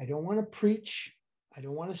 I don't want to preach. I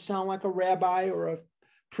don't want to sound like a rabbi or a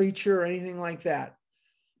preacher or anything like that.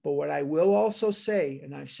 But what I will also say,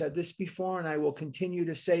 and I've said this before, and I will continue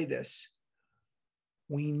to say this,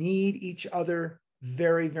 we need each other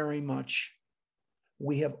very, very much.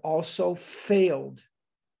 We have also failed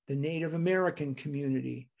the Native American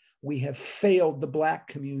community. We have failed the Black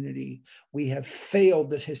community. We have failed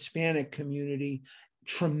the Hispanic community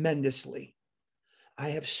tremendously. I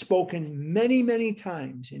have spoken many, many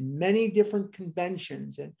times in many different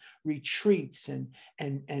conventions and retreats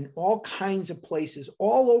and all kinds of places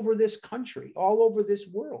all over this country, all over this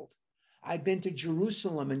world. I've been to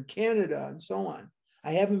Jerusalem and Canada and so on.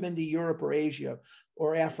 I haven't been to Europe or Asia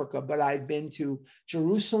or Africa, but I've been to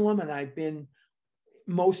Jerusalem, and I've been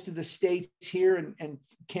most of the states here and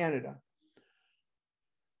Canada.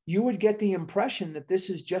 You would get the impression that this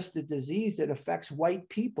is just a disease that affects white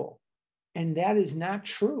people. And that is not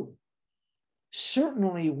true.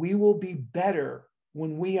 Certainly, we will be better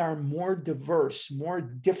when we are more diverse, more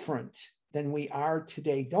different than we are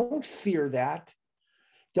today. Don't fear that.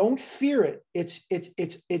 Don't fear it. It's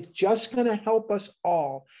just going to help us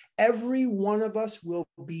all. Every one of us will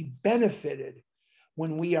be benefited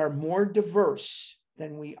when we are more diverse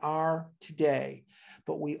than we are today.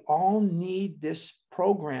 But we all need this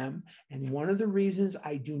program. And one of the reasons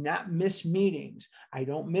I do not miss meetings, I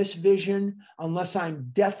don't miss vision unless I'm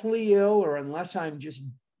deathly ill or unless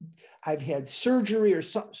I've had surgery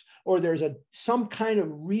or there's some kind of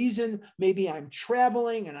reason. Maybe I'm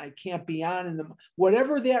traveling and I can't be on.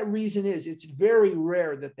 Whatever that reason is, it's very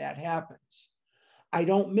rare that happens. I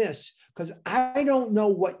don't miss because I don't know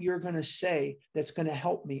what you're going to say that's going to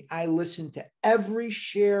help me. I listen to every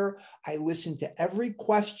share. I listen to every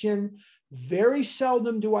question. Very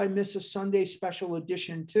seldom do I miss a Sunday special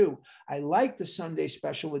edition too. I like the Sunday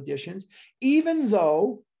special editions, even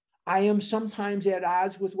though I am sometimes at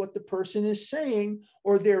odds with what the person is saying,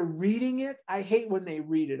 or they're reading it. I hate when they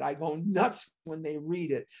read it. I go nuts when they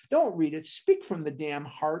read it. Don't read it. Speak from the damn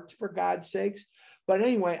heart, for God's sakes. But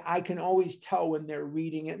anyway, I can always tell when they're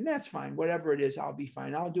reading it, and that's fine. Whatever it is, I'll be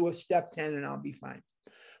fine. I'll do a step 10 and I'll be fine.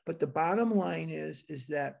 But the bottom line is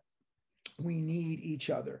that we need each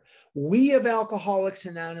other. We of Alcoholics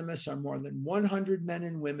Anonymous are more than 100 men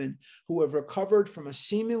and women who have recovered from a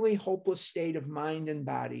seemingly hopeless state of mind and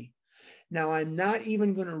body. Now, I'm not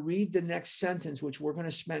even going to read the next sentence, which we're going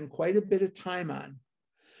to spend quite a bit of time on,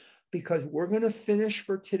 because we're going to finish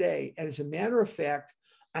for today. And as a matter of fact,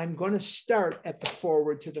 I'm going to start at the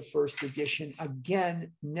foreword to the first edition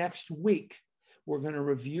again next week. We're going to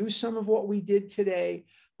review some of what we did today,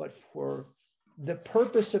 but for the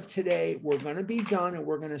purpose of today, we're going to be done and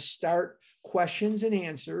we're going to start questions and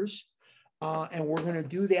answers. And we're going to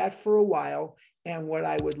do that for a while. And what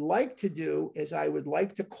I would like to do is I would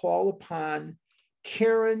like to call upon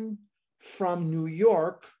Karen from New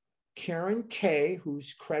York, Karen K,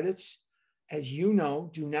 whose credits, as you know,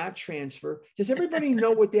 do not transfer. Does everybody know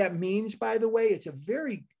what that means, by the way? It's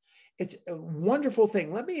a wonderful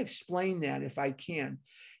thing. Let me explain that if I can.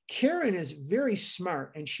 Karen is very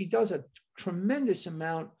smart and she does a tremendous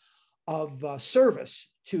amount of service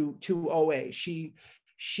to OA. She's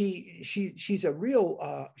a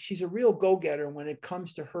real go-getter when it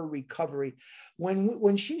comes to her recovery.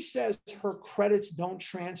 When she says her credits don't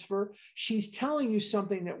transfer, she's telling you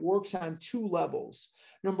something that works on two levels.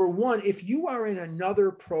 Number one, if you are in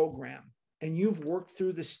another program and you've worked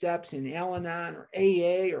through the steps in Al-Anon or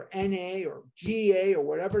AA or NA or GA or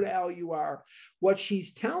whatever the hell you are, what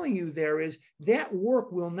she's telling you there is that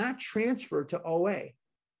work will not transfer to OA.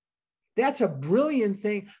 That's a brilliant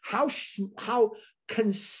thing. How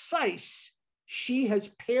concise she has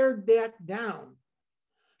pared that down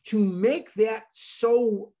to make that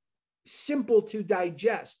so simple to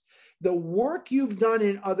digest. The work you've done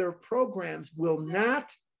in other programs will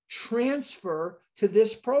not transfer to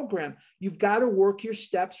this program. You've got to work your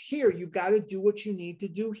steps here. You've got to do what you need to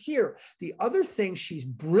do here. The other thing she's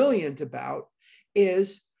brilliant about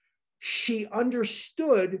is she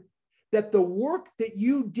understood that the work that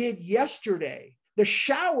you did yesterday, the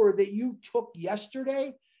shower that you took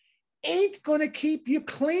yesterday, ain't going to keep you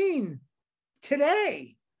clean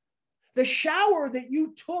today. The shower that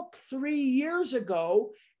you took 3 years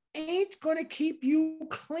ago ain't going to keep you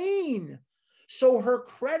clean. So her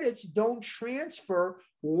credits don't transfer,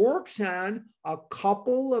 works on a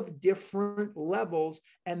couple of different levels,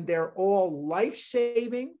 and they're all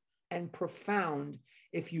life-saving and profound.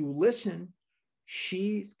 If you listen,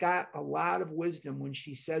 she's got a lot of wisdom when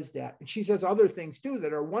she says that. And she says other things too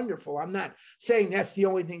that are wonderful. I'm not saying that's the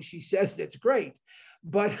only thing she says that's great,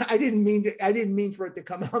 but I didn't mean for it to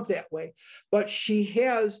come out that way. But she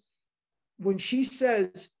has, when she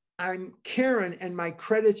says, I'm Karen and my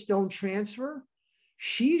credits don't transfer,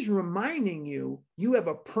 she's reminding you, you have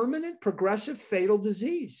a permanent, progressive, fatal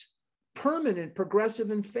disease. Permanent,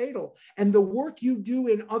 progressive, and fatal. And the work you do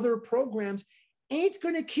in other programs ain't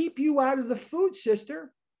going to keep you out of the food,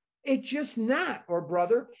 sister. It's just not, or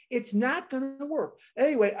brother, it's not going to work.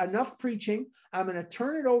 Anyway, enough preaching. I'm going to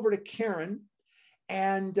turn it over to Karen,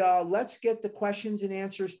 and let's get the questions and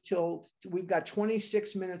answers till we've got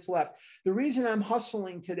 26 minutes left. The reason I'm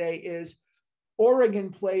hustling today is Oregon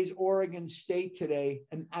plays Oregon State today,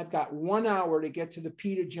 and I've got 1 hour to get to the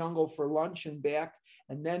Pita Jungle for lunch and back,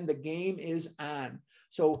 and then the game is on.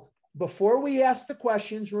 So before we ask the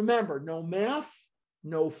questions, remember, no math,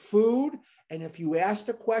 no food, and if you asked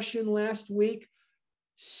a question last week,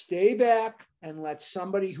 stay back and let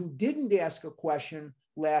somebody who didn't ask a question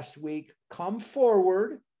last week come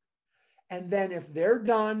forward, and then if they're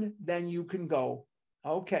done, then you can go.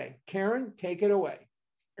 Okay, Karen, take it away.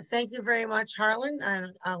 Thank you very much, Harlan.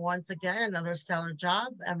 And once again, another stellar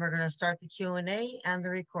job. And we're going to start the Q&A and the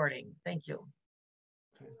recording. Thank you.